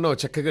వింటూనే ఉన్నావు,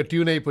 చక్కగా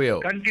ట్యూన్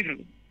అయిపోయావు. కంటిన్యూ.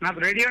 నాకు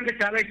రేడియో అంటే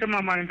చాలా ఇష్టం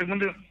అమ్మా. ఇంతకు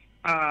ముందు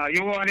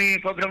యువ అని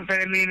ప్రోగ్రామ్స్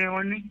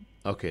అవన్నీ.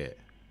 ఓకే,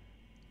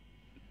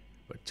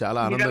 చాలా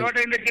ఆనందం.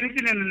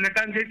 నేను నెట్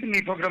ఆన్ చేసి మీ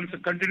ప్రోగ్రామ్స్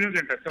కంటిన్యూ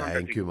చేస్తాను.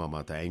 థ్యాంక్ యూ మామ,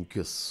 thank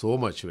you so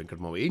much. Venkata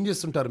మామ, ఏం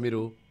చేస్తుంటారు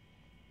మీరు?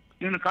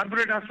 నేను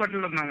కార్పొరేట్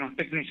హాస్పిటల్లో ఉన్నాను,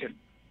 టెక్నీషియన్.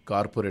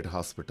 కార్పొరేట్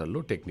హాస్పిటల్లో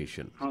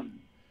టెక్నీషియన్.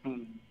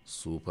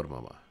 సూపర్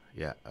మామ.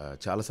 యా,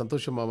 చాలా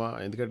సంతోషం మామ.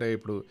 ఎందుకంటే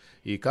ఇప్పుడు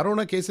ఈ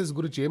కరోనా కేసెస్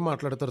గురించి ఏం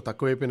మాట్లాడతారు?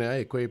 తక్కువైపోయినాయా,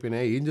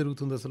 ఎక్కువైపోయినాయా, ఏం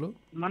జరుగుతుంది అసలు?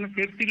 మన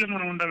సేఫ్టీలో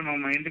మనం ఉండాలి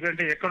మామ,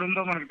 ఎందుకంటే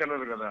ఎక్కడుందో మనకు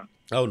తెలియదు కదా.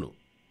 అవును.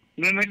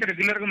 మేమైతే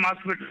రెగ్యులర్ గా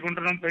మాస్క్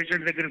పెట్టుకుంటున్నాం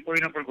పేషెంట్ దగ్గరికి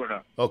పోయినప్పుడు కూడా.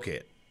 ఓకే.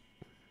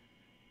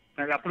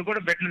 అప్పుడు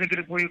కూడా బెడ్ల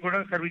దగ్గరికి పోయి కూడా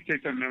సర్వీస్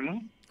చేసాం మేము.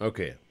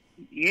 ఓకే.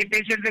 ఏ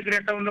పేషెంట్ దగ్గర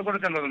ఎట్లా ఉందో కూడా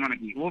తెలియదు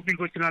మనకి,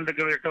 ఓపీకి వచ్చిన వాళ్ళ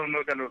దగ్గర ఎట్లా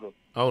ఉందో తెలియదు.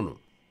 అవును.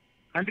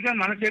 అందుకని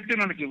మన సేఫ్టీ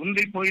మనకి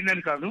ఉంది,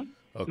 పోయిందని కాదు.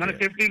 మన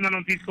సేఫ్టీ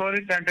మనం తీసుకోవాలి,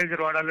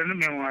 శానిటైజర్ వాడాలని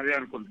మేము అదే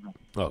అనుకుంటున్నాం.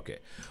 ఓకే.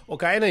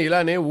 ఒక ఆయన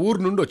ఇలానే ఊరు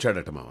నుండి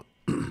వచ్చాడట మామ.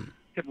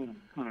 చెప్పు.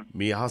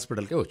 మీ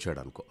హాస్పిటల్కే వచ్చాడు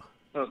అనుకో.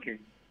 ఓకే.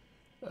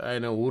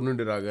 ఆయన ఊరు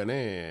నుండి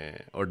రాగానే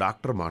ఓ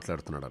డాక్టర్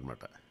మాట్లాడుతున్నాడు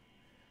అనమాట.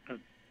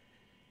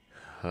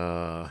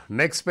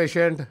 నెక్స్ట్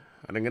పేషెంట్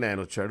అనగానే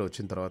ఆయన వచ్చాడు.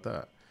 వచ్చిన తర్వాత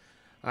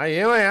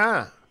ఏమయ్యా,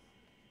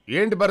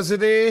 ఏంటి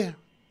పరిస్థితి?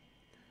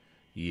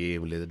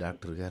 ఏం లేదు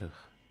డాక్టర్ గారు,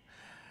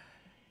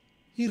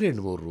 ఈ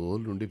 2-3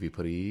 రోజుల నుండి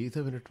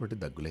విపరీతమైనటువంటి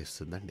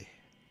దగ్గులేస్తుందండి.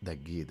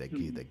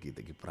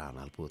 దగ్గి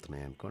ప్రాణాలు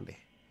పోతున్నాయి అనుకోండి.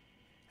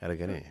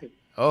 అలాగనే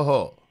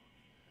ఓహో,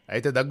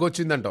 అయితే దగ్గు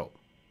వచ్చిందంటావు,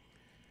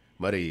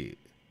 మరి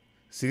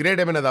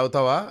సిగరెట్ ఏమైనా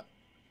తాగుతావా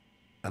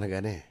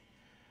అనగానే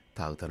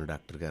తాగుతాను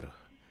డాక్టర్ గారు,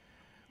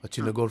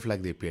 చిన్న గోల్డ్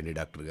ఫ్లాగ్ తెప్పియండి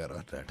డాక్టర్ గారు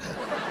అన్నాడు.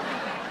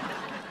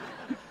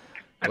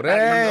 ఒరే,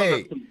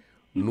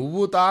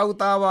 నువ్వు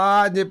తాగుతావా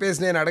అని చెప్పేసి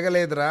నేను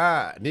అడగలేదురా,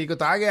 నీకు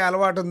తాగే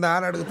అలవాటు ఉందా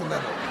అని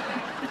అడుగుతున్నాను.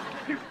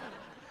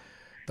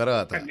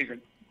 తర్వాత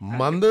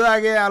మందు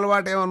తాగే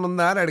అలవాటు ఏమన్నా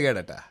ఉందా అని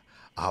అడిగాడట.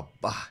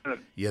 అబ్బా,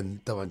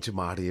 ఎంత మంచి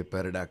మాట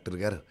చెప్పారు డాక్టర్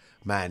గారు,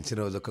 మ్యాన్షన్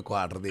రోజు ఒక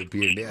క్వార్టర్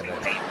తెప్పియండి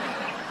అన్నాడు.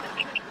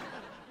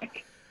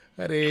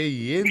 అరే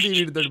ఏంది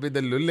వీడితో పెద్ద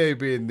లొల్లి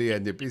అయిపోయింది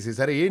అని చెప్పేసి,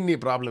 సరే ఏంటి నీ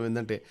ప్రాబ్లం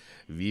ఏంటంటే,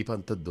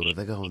 వీపంతా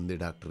దురదగా ఉంది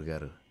డాక్టర్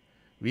గారు.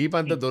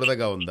 వీపంతా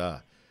దురదగా ఉందా,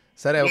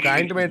 సరే ఒక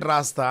ఆయింట్మెంట్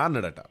రాస్తా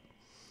అన్నాడట.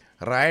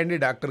 రాయండి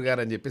డాక్టర్ గారు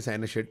అని చెప్పేసి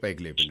ఆయన షర్ట్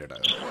పైకి లేపిండట.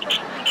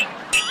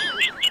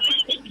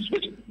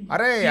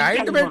 అరే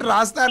ఆయింట్మెంట్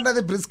రాస్తా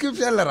అన్నది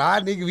ప్రిస్క్రిప్షన్ రా,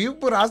 నీకు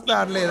వీపు రాస్తా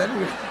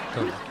అనలేదని.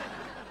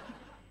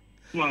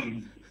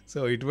 సో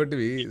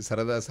ఇటువంటివి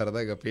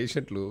సరదాగా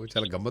పేషెంట్లు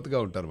చాలా గమ్మత్తుగా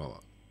ఉంటారు మామ.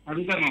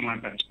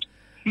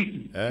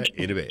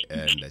 ఎనివే,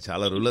 అండ్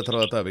చాలా రోజుల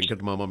తర్వాత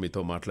వెంకట్ మామ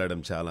మీతో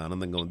మాట్లాడడం చాలా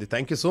ఆనందంగా ఉంది.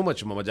 థ్యాంక్ యూ సో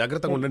మచ్ మామ.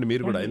 జాగ్రత్తగా ఉండండి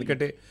మీరు కూడా,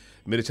 ఎందుకంటే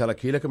మీరు చాలా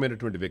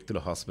కీలకమైనటువంటి వ్యక్తులు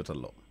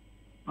హాస్పిటల్లో.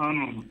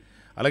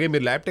 అలాగే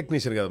మీరు ల్యాబ్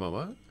టెక్నీషియన్ కదా మామ?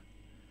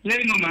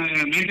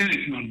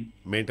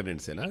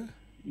 మెయింటెనెన్సేనా?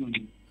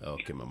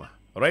 ఓకే మామ,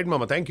 రైట్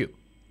మామ, thank you.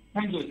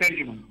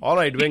 All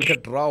right.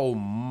 Venkatrao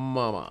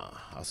మామ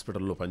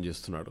హాస్పిటల్లో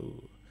పనిచేస్తున్నాడు.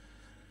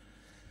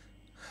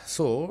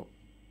 సో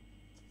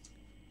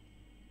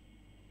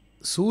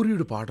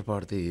సూర్యుడు పాట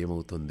పాడితే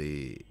ఏమవుతుంది,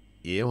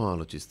 ఏం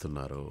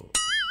ఆలోచిస్తున్నారు?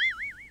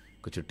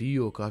 కొంచెం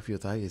టీయో కాఫీయో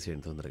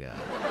తాగేసేయండి తొందరగా.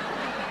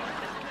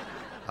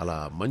 అలా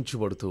మంచు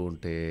పడుతూ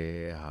ఉంటే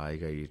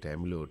హాయిగా ఈ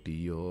టైంలో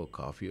టీయో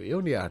కాఫీయో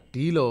ఏమండి ఆ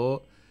టీలో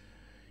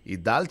ఈ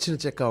దాల్చిన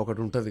చెక్క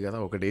ఒకటి ఉంటుంది కదా,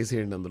 ఒకటి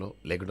వేసేయండి అందులో,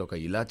 లేకుంటే ఒక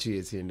ఇలాచీ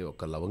వేసేయండి,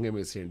 ఒక లవంగం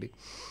వేసేయండి,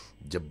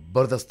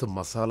 జబర్దస్త్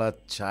మసాలా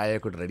ఛాయ్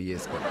ఒకటి రెడీ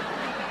చేసుకోండి.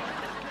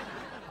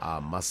 ఆ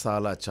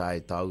మసాలా ఛాయ్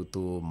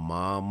తాగుతూ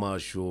మామా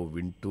షో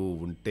వింటూ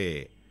ఉంటే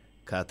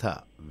కథ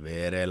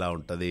వేరేలా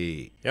ఉంటుంది.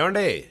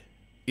 ఏమండి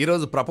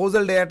ఈరోజు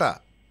ప్రపోజల్ డే అట,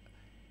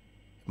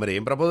 మరి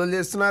ఏం ప్రపోజల్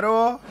చేస్తున్నారు?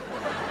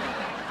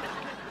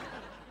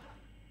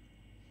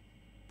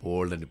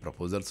 బోల్డ్ అని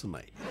ప్రపోజల్స్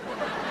ఉన్నాయి.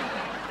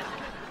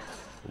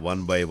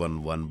 1 by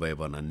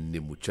 1 అన్ని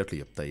ముచ్చట్లు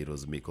చెప్తా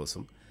ఈరోజు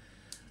మీకోసం.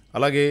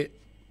 అలాగే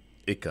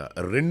ఇక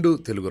 2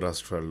 తెలుగు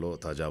రాష్ట్రాల్లో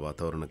తాజా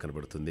వాతావరణం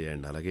కనబడుతుంది.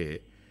 అండ్ అలాగే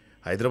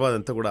హైదరాబాద్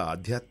అంతా కూడా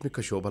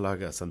ఆధ్యాత్మిక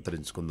శోభలాగా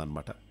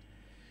సంతరించుకుందనమాట.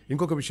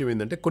 ఇంకొక విషయం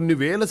ఏంటంటే కొన్ని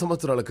వేల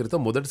సంవత్సరాల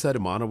క్రితం మొదటిసారి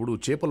మానవుడు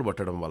చేపలు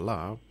పట్టడం వల్ల,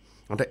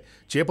 అంటే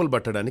చేపలు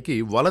పట్టడానికి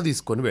వల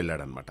తీసుకొని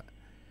వెళ్ళాడనమాట.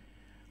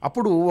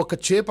 అప్పుడు ఒక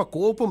చేప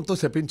కోపంతో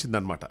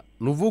శపించిందనమాట,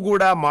 నువ్వు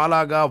కూడా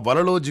మాలాగా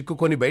వలలో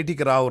జిక్కుకొని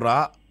బయటికి రావురా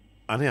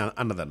అని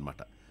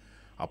అన్నదన్నమాట.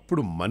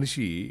 అప్పుడు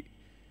మనిషి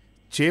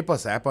చేప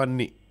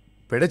శాపాన్ని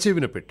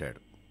పెడచెవిన పెట్టాడు.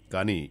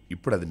 కానీ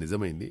ఇప్పుడు అది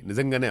నిజమైంది.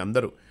 నిజంగానే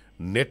అందరూ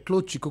నెట్లో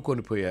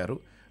చిక్కుకొని పోయారు.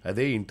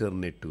 అదే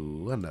ఇంటర్నెట్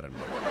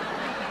అన్నారన్నమాట.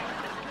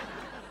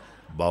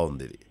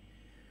 బాగుంది ఇది.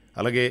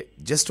 అలాగే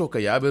జస్ట్ ఒక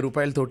 50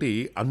 రూపాయలతోటి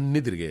అన్నీ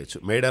తిరిగేయచ్చు.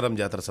 మేడారం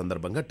జాతర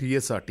సందర్భంగా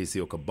టీఎస్ఆర్టీసీ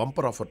ఒక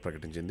బంపర్ ఆఫర్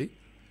ప్రకటించింది.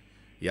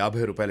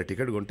 50 రూపాయల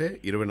టికెట్ కొంటే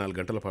 24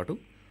 గంటల పాటు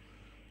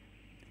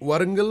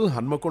వరంగల్,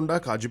 హన్మకొండ,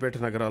 కాజీపేట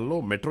నగరాల్లో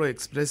మెట్రో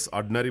ఎక్స్ప్రెస్,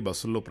 ఆర్డినరీ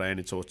బస్సుల్లో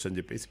ప్రయాణించవచ్చు అని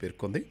చెప్పేసి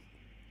పేర్కొంది.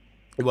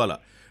 ఇవాళ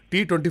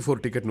T24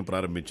 టికెట్ను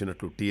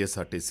ప్రారంభించినట్లు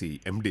టీఎస్ఆర్టీసీ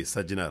ఎండీ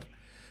సజ్జనార్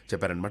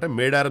చెప్పారనమాట.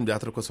 మేడారం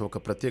జాతర కోసం ఒక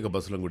ప్రత్యేక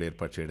బస్సులను కూడా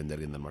ఏర్పాటు చేయడం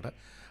జరిగిందనమాట.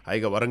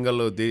 హాయిగా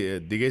వరంగల్లో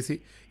దిగేసి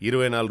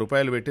 24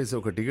 రూపాయలు పెట్టేసి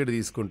ఒక టికెట్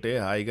తీసుకుంటే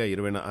హాయిగా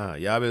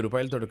 50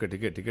 రూపాయలతో ఒక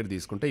టికెట్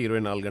తీసుకుంటే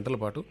 24 గంటల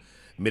పాటు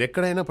మీరు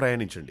ఎక్కడైనా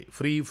ప్రయాణించండి.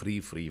 Free free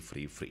free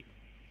free free.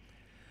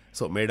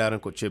 So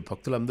మేడారంకి వచ్చే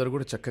భక్తులందరూ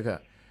కూడా చక్కగా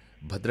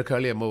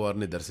భద్రకాళి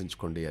అమ్మవారిని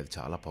దర్శించుకోండి. అది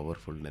చాలా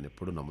పవర్ఫుల్. నేను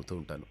ఎప్పుడూ నమ్ముతూ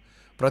ఉంటాను.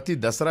 ప్రతి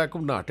దసరాకు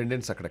నా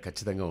అటెండెన్స్ అక్కడ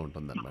ఖచ్చితంగా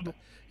ఉంటుందన్నమాట.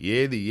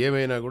 ఏది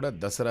ఏమైనా కూడా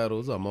దసరా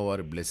రోజు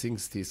అమ్మవారి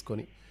బ్లెస్సింగ్స్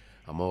తీసుకొని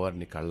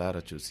అమ్మవారిని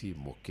కళ్ళారా చూసి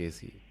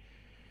మొక్కేసి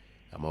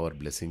అమ్మవారి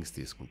బ్లెస్సింగ్స్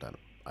తీసుకుంటాను.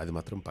 అది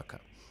మాత్రం పక్కా.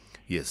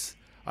 ఎస్.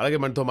 అలాగే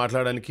మనతో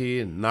మాట్లాడడానికి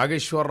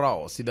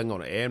నాగేశ్వరరావు సిద్ధంగా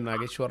ఉన్నా. ఏం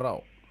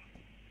నాగేశ్వరరావు,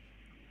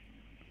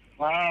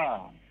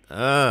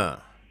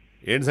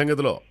 ఏంటి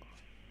సంగతిలో?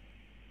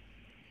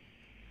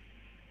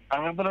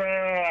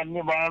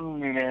 అన్ని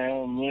బాగుంది,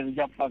 మీరు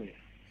చెప్పాలి.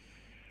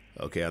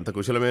 ఓకే, అంత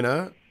కుశలమేనా?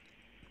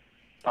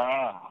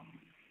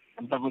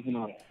 అంత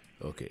కుశలమే.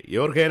 ఓకే,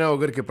 ఎవరికైనా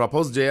ఒకరికి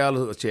ప్రపోజ్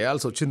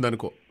చేయాల్సి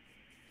వచ్చిందనుకో,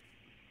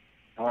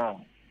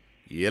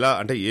 ఎలా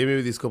అంటే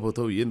ఏమేమి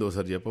తీసుకోపోతావు? ఏంది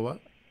ఒకసారి చెప్పవా?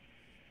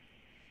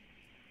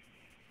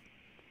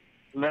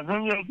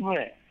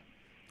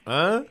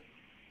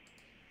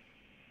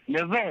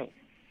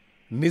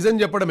 నిజం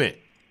చెప్పడమే.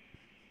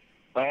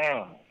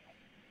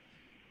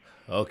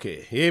 ఓకే,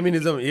 ఏమి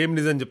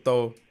నిజం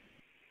చెప్తావు?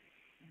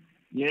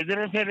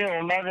 ఏదైనా సరే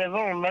ఉన్నదేదో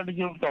ఉన్నట్టు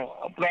చెప్తాం,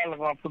 అప్పుడు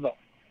వాళ్ళకి నచ్చుదాం.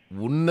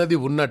 ఉన్నది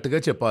ఉన్నట్టుగా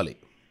చెప్పాలి.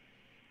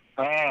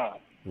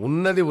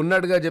 ఉన్నది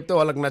ఉన్నట్టుగా చెప్తే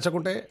వాళ్ళకి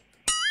నచ్చకుంటే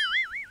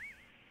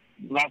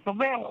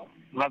నచ్చదు,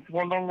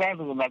 నచ్చుకుంటాం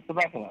కాదు,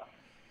 నచ్చదు అసలు.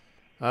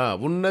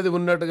 ఉన్నది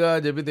ఉన్నట్టుగా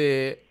చెబితే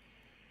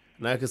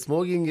నాకు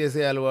స్మోకింగ్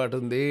చేసే అలవాటు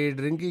ఉంది,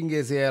 డ్రింకింగ్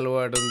చేసే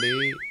అలవాటు ఉంది,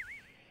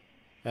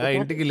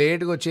 ఇంటికి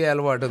లేట్గా వచ్చే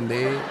అలవాటు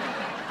ఉంది,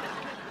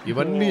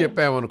 ఇవన్నీ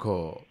చెప్పామనుకో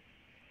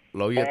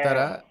లవ్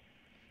చేస్తారా?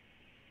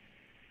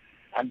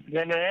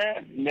 అందుకనే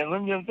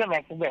నిజం చెప్తే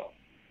నచ్చదు.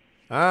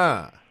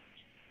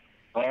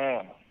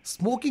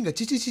 స్మోకింగ్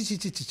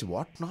చిచి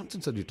what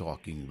nonsense are you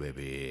talking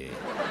baby?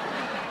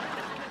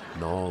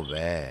 No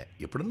way.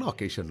 ఎప్పుడన్నా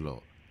ఒకేషన్లో,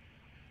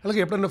 అలాగే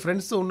ఎప్పుడన్నా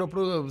ఫ్రెండ్స్తో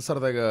ఉన్నప్పుడు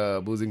సరదాగా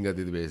బూజింగ్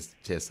అది ఇది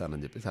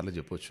చేస్తానని చెప్పేసి అలా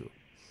చెప్పొచ్చు.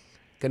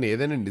 కానీ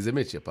ఏదైనా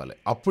నిజమే చెప్పాలి.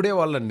 అప్పుడే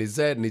వాళ్ళ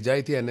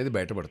నిజాయితీ అనేది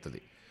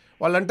బయటపడుతుంది.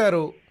 వాళ్ళు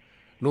అంటారు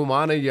నువ్వు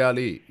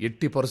మానేయాలి,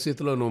 ఎట్టి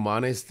పరిస్థితుల్లో నువ్వు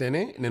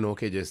మానేస్తేనే నేను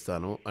ఓకే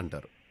చేస్తాను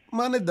అంటారు.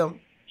 మానేద్దాం.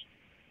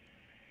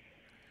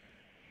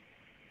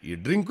 ఈ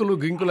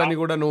డ్రింకులు అని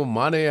కూడా నువ్వు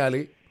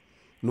మానేయాలి,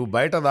 నువ్వు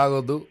బయట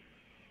తాగొద్దు,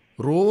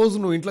 రోజు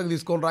నువ్వు ఇంట్లోకి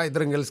తీసుకొని రా,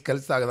 ఇద్దరం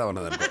కలిసి తాగదాం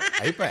అన్నదంటే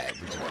అయిపోయా.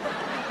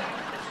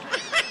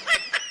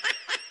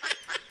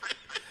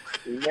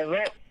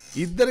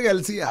 ఇద్దరు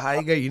కలిసి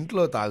హాయిగా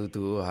ఇంట్లో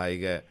తాగుతూ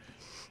హాయిగా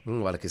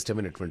వాళ్ళకి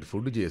ఇష్టమైనటువంటి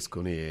ఫుడ్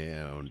చేసుకుని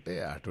ఉంటే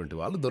అటువంటి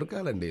వాళ్ళు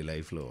దొరకాలండి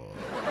లైఫ్లో.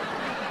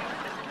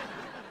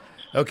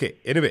 Okay,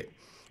 anyway.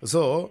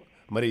 సో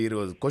మరి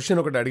ఈరోజు క్వశ్చన్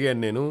ఒకటి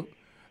అడిగాను నేను,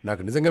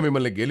 నాకు నిజంగా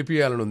మిమ్మల్ని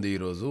గెలిపియాలని ఉంది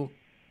ఈరోజు.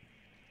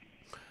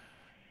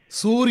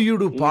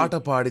 సూర్యుడు పాట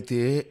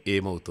పాడితే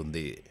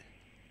ఏమవుతుంది?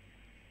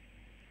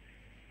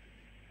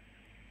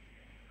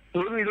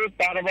 సూర్యుడు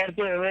పాట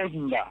పాడితే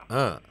ఏమవుతుందా?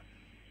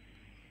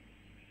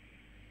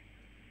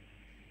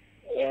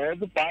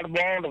 పాట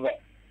బాగుంటది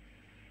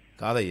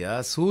కాదయ్యా,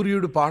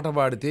 సూర్యుడు పాట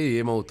పాడితే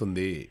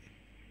ఏమవుతుంది?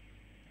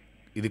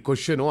 ఇది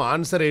క్వశ్చన్.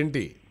 ఆన్సర్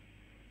ఏంటి?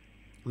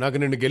 నాకు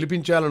నిన్ను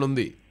గెలిపించాలని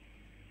ఉంది.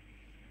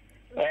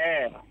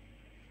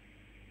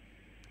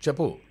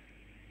 చెప్పు.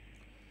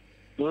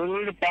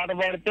 సూర్యుడు పాట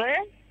పాడితే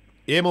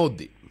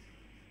ఏమవుద్ది?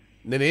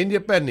 నేనేం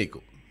చెప్పాను నీకు?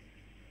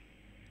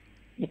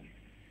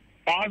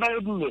 పాట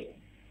అవుతుంది.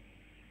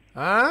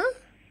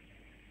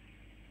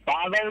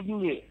 పాట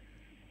అవుతుంది.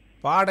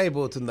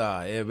 పాడైపోతుందా?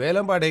 ఏ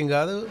వేలం పాడేం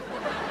కాదు.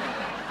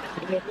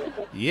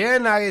 ఏ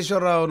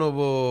నాగేశ్వరరావు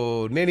నువ్వు,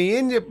 నేను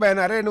ఏం చెప్పాను?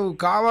 అరే నువ్వు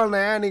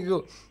కావాలన్నాయా, నీకు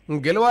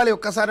గెలవాలి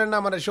ఒక్కసారన్నా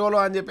మన షోలో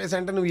అని చెప్పేసి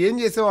అంటే నువ్వు ఏం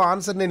చేసావు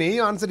ఆన్సర్? నేను ఏం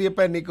ఆన్సర్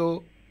చెప్పాను నీకు?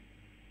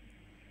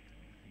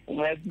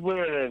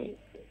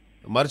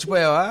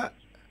 మర్చిపోయావా?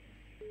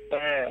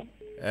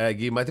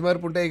 ఈ మతి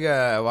మరుపు ఉంటే ఇక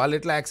వాళ్ళు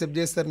ఎట్లా యాక్సెప్ట్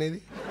చేస్తారు నీది?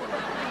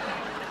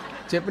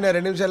 చెప్పిన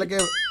 2 నిమిషాలకే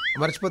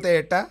మర్చిపోతే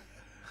ఎట్టా?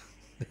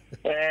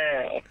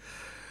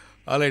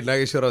 అలాంటి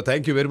Nageswararao,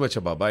 thank you very much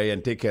అబ్బా. Bye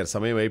and take care.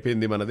 సమయం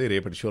అయిపోయింది మనది.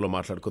 రేపటి షోలో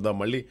మాట్లాడుకుందాం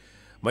మళ్ళీ.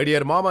 My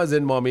dear మామాజ్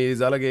and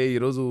mummies. అలాగే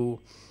ఈరోజు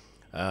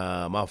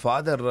మా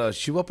ఫాదర్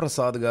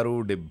శివప్రసాద్ గారు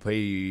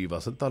 70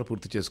 వసంతాలు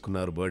పూర్తి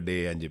చేసుకున్నారు, బర్త్డే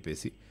అని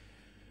చెప్పేసి.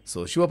 సో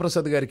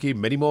శివప్రసాద్ గారికి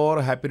many more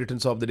happy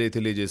returns of the day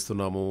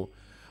తెలియజేస్తున్నాము.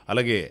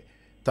 అలాగే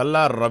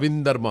తల్లా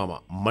రవీందర్ మామ,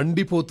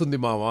 మండిపోతుంది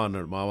మామ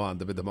అన్నాడు. మామ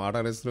అంత పెద్ద మాట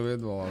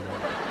అనేస్తున్నావేంది మామ?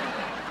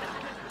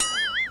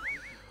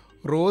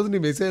 రోజు నీ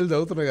మెసేజ్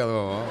చదువుతున్నాయి కదా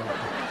మామ.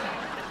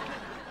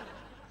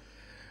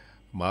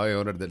 మావ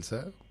ఏమన్నాడు తెలుసా?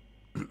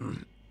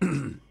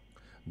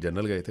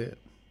 జనరల్గా అయితే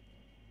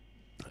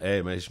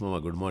మహేష్ మామ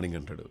గుడ్ మార్నింగ్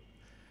అంటాడు.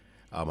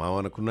 ఆ మామ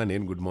అనుకున్నా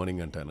నేను గుడ్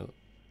మార్నింగ్ అంటాను.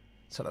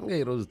 సడన్గా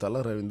ఈరోజు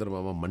తల్ల రవీంద్ర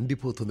మామ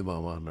మండిపోతుంది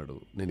మామ అన్నాడు.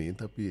 నేను ఏం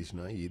తప్పు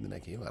చేసినా ఏంది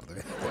నాకేం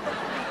అర్థమైంది.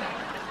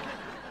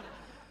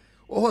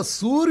 ఓహో,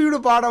 సూర్యుడు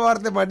పాట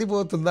పాడితే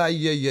మండిపోతుందా?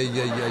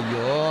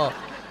 అయ్యయ్యయ్యయ్యో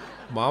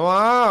మామా,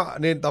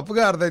 నేను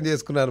తప్పుగా అర్థం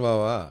చేసుకున్నాను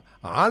మామ.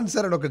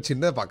 ఆన్సర్ అని ఒక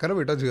చిన్న పక్కన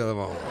పెట్టచ్చు కదా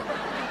మామ.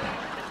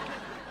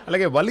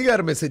 అలాగే వల్లి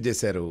గారు మెసేజ్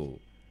చేశారు.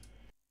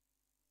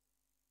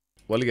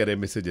 వల్లి గారు ఏం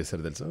మెసేజ్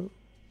చేశారు తెలుసా?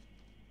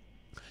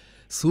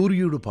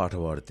 సూర్యుడు పాట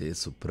పాడితే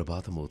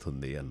సుప్రభాతం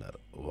అవుతుంది అన్నారు.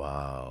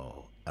 Wow,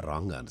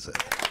 wrong answer.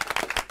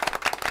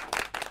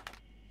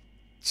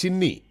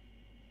 చిన్ని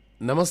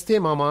నమస్తే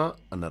మామ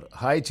అన్నారు.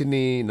 హాయ్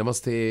చిన్ని,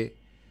 నమస్తే.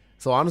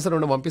 సో ఆన్సర్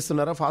ఉండి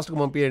పంపిస్తున్నారా? ఫాస్ట్గా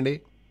పంపించండి.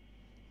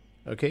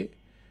 Okay,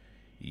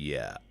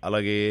 yeah.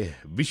 అలాగే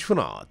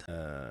విశ్వనాథ్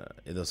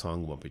ఏదో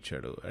సాంగ్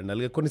పంపించాడు. అండ్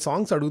అలాగే కొన్ని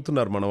సాంగ్స్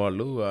అడుగుతున్నారు మన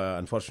వాళ్ళు.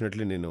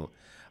 అన్ఫార్చునేట్లీ నేను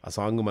ఆ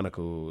సాంగ్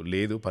మనకు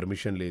లేదు,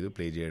 పర్మిషన్ లేదు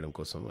ప్లే చేయడం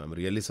కోసం. I'm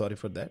really sorry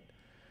for that.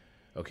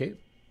 Okay,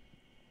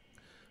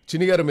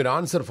 చిన్ని గారు మీరు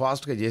ఆన్సర్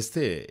ఫాస్ట్గా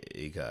చేస్తే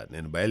ఇక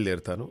నేను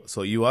బయలుదేరుతాను. సో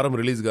ఈ వారం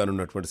రిలీజ్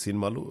కానున్నటువంటి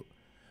సినిమాలు: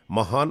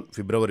 మహాన్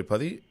ఫిబ్రవరి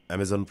 10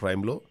 అమెజాన్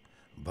ప్రైమ్లో,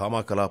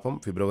 భామా కలాపం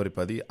ఫిబ్రవరి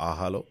 10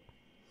 ఆహాలో,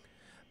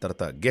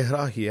 తర్వాత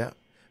గెహ్రాహియా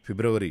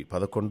ఫిబ్రవరి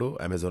 11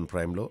 అమెజాన్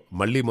ప్రైమ్లో,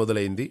 మళ్ళీ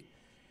మొదలైంది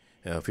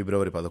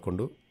ఫిబ్రవరి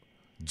 11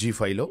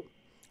 G5లో,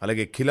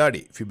 అలాగే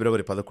కిలాడి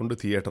ఫిబ్రవరి 11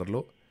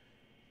 థియేటర్లో,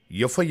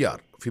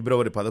 ఎఫ్ఐఆర్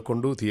ఫిబ్రవరి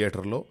 11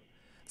 థియేటర్లో,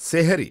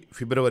 సెహరి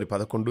ఫిబ్రవరి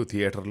 11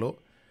 థియేటర్లో,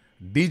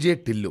 డీజే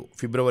టిల్లు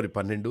ఫిబ్రవరి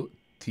 12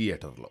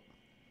 థియేటర్లో.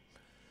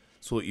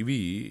 సో ఇవి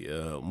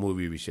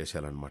మూవీ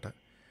విశేషాలన్నమాట.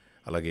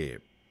 అలాగే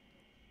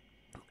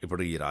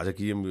ఇప్పుడు ఈ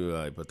రాజకీయం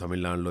ఇప్పుడు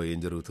తమిళనాడులో ఏం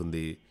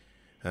జరుగుతుంది,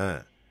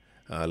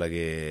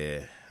 అలాగే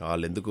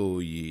వాళ్ళెందుకు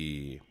ఈ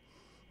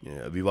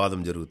వివాదం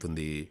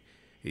జరుగుతుంది,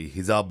 ఈ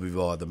హిజాబ్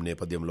వివాదం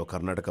నేపథ్యంలో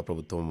కర్ణాటక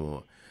ప్రభుత్వం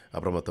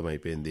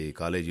అప్రమత్తమైపోయింది.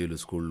 కాలేజీలు,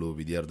 స్కూళ్ళు,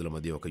 విద్యార్థుల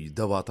మధ్య ఒక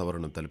యుద్ధ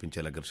వాతావరణం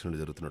తలపించేలా ఘర్షణలు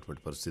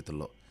జరుగుతున్నటువంటి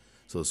పరిస్థితుల్లో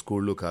సో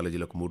స్కూళ్ళు,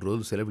 కాలేజీలకు 3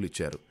 రోజులు సెలవులు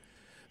ఇచ్చారు.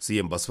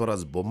 సీఎం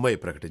బస్వరాజ్ బొమ్మాయి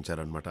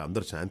ప్రకటించారనమాట.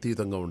 అందరూ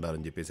శాంతియుతంగా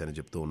ఉండాలని చెప్పేసి ఆయన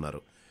చెప్తూ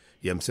ఉన్నారు.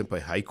 ఈ అంశంపై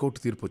హైకోర్టు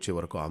తీర్పు వచ్చే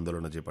వరకు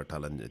ఆందోళన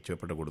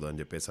చేపట్టకూడదు అని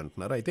చెప్పేసి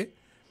అంటున్నారు. అయితే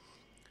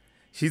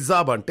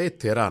హిజాబ్ అంటే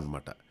తెర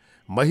అనమాట.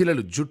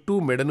 మహిళలు జుట్టు,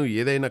 మెడను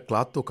ఏదైనా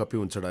క్లాత్తో కప్పి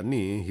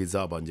ఉంచడాన్ని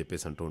హిజాబ్ అని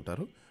చెప్పేసి అంటూ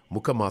ఉంటారు.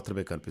 ముఖం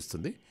మాత్రమే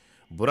కనిపిస్తుంది.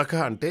 బురఖా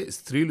అంటే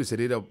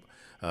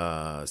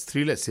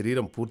స్త్రీల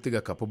శరీరం పూర్తిగా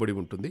కప్పబడి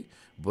ఉంటుంది.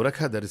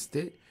 బురఖా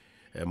ధరిస్తే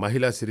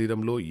మహిళా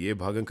శరీరంలో ఏ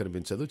భాగం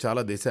కనిపించదు.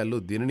 చాలా దేశాల్లో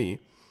దీనిని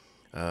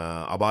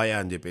అబాయా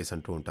అని చెప్పేసి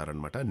అంటూ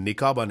ఉంటారనమాట.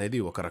 నికాబ్ అనేది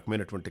ఒక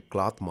రకమైనటువంటి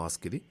క్లాత్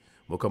మాస్క్. ఇది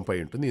ముఖంపై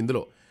ఉంటుంది.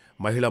 ఇందులో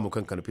మహిళా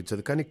ముఖం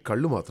కనిపించదు, కానీ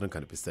కళ్ళు మాత్రం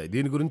కనిపిస్తాయి.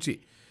 దీని గురించి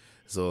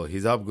సో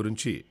హిజాబ్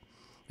గురించి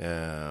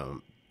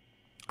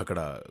అక్కడ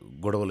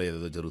గొడవలు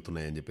ఏదో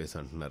జరుగుతున్నాయని చెప్పేసి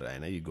అంటున్నారు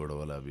ఆయన. ఈ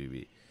గొడవలు అవి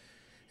ఇవి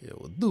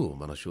వద్దు,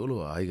 మన షోలో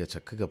హాయిగా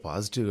చక్కగా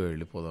పాజిటివ్గా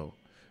వెళ్ళిపోదాం.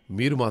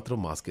 మీరు మాత్రం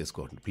మాస్క్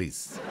వేసుకోండి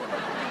ప్లీజ్.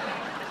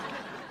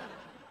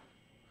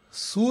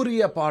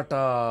 సూర్యపాట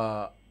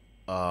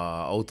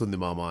అవుతుంది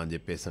మామ అని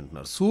చెప్పేసి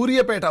అంటున్నారు.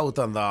 సూర్యపేట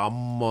అవుతుందా?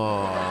 అమ్మా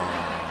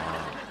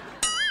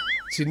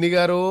చిన్ని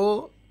గారు,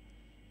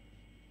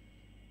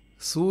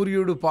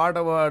 సూర్యుడు పాట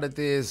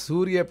పాడితే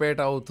సూర్యపేట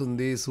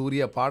అవుతుంది,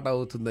 సూర్యపాట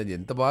అవుతుందని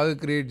ఎంత బాగా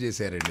క్రియేట్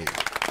చేశారండి.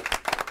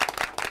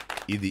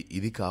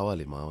 ఇది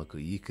కావాలి మామకు,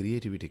 ఈ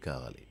క్రియేటివిటీ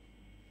కావాలి.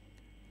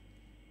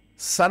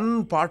 సన్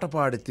పాట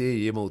పాడితే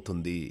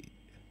ఏమవుతుంది?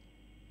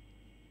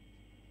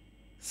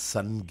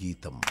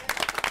 సంగీతం.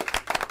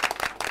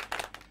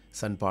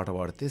 సన్ పాట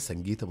పాడితే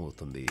సంగీతం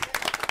అవుతుంది.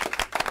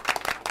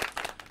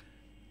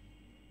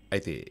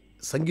 అయితే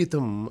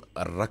సంగీతం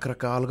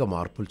రకరకాలుగా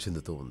మార్పులు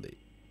చెందుతూ ఉంది.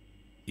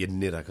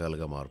 ఎన్ని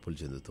రకాలుగా మార్పులు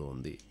చెందుతూ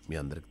ఉంది మీ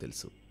అందరికి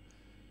తెలుసు.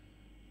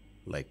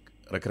 లైక్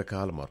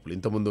రకరకాల మార్పులు.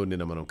 ఇంతకుముందు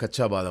నిన్న మనం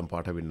కచ్చా బాదం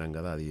పాట విన్నాం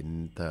కదా, అది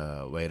ఎంత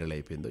వైరల్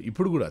అయిపోయిందో.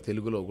 ఇప్పుడు కూడా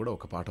తెలుగులో కూడా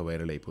ఒక పాట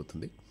వైరల్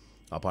అయిపోతుంది.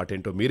 ఆ పాట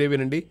ఏంటో మీరే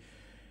వినండి.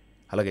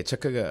 అలాగే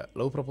చక్కగా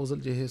లవ్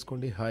ప్రపోజల్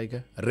చేసేసుకోండి హాయిగా.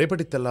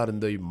 రేపటి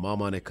తెల్లారిందో ఈ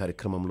మామ అనే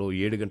కార్యక్రమంలో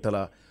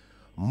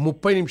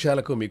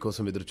 7:30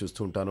 మీకోసం ఎదురు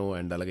చూస్తూ ఉంటాను.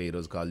 అండ్ అలాగే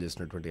ఈరోజు కాల్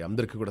చేసినటువంటి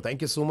అందరికీ కూడా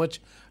thank you so much.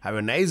 Have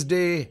a nice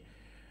day.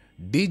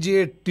 DJ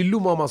Tillu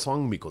మామ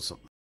సాంగ్ మీకోసం.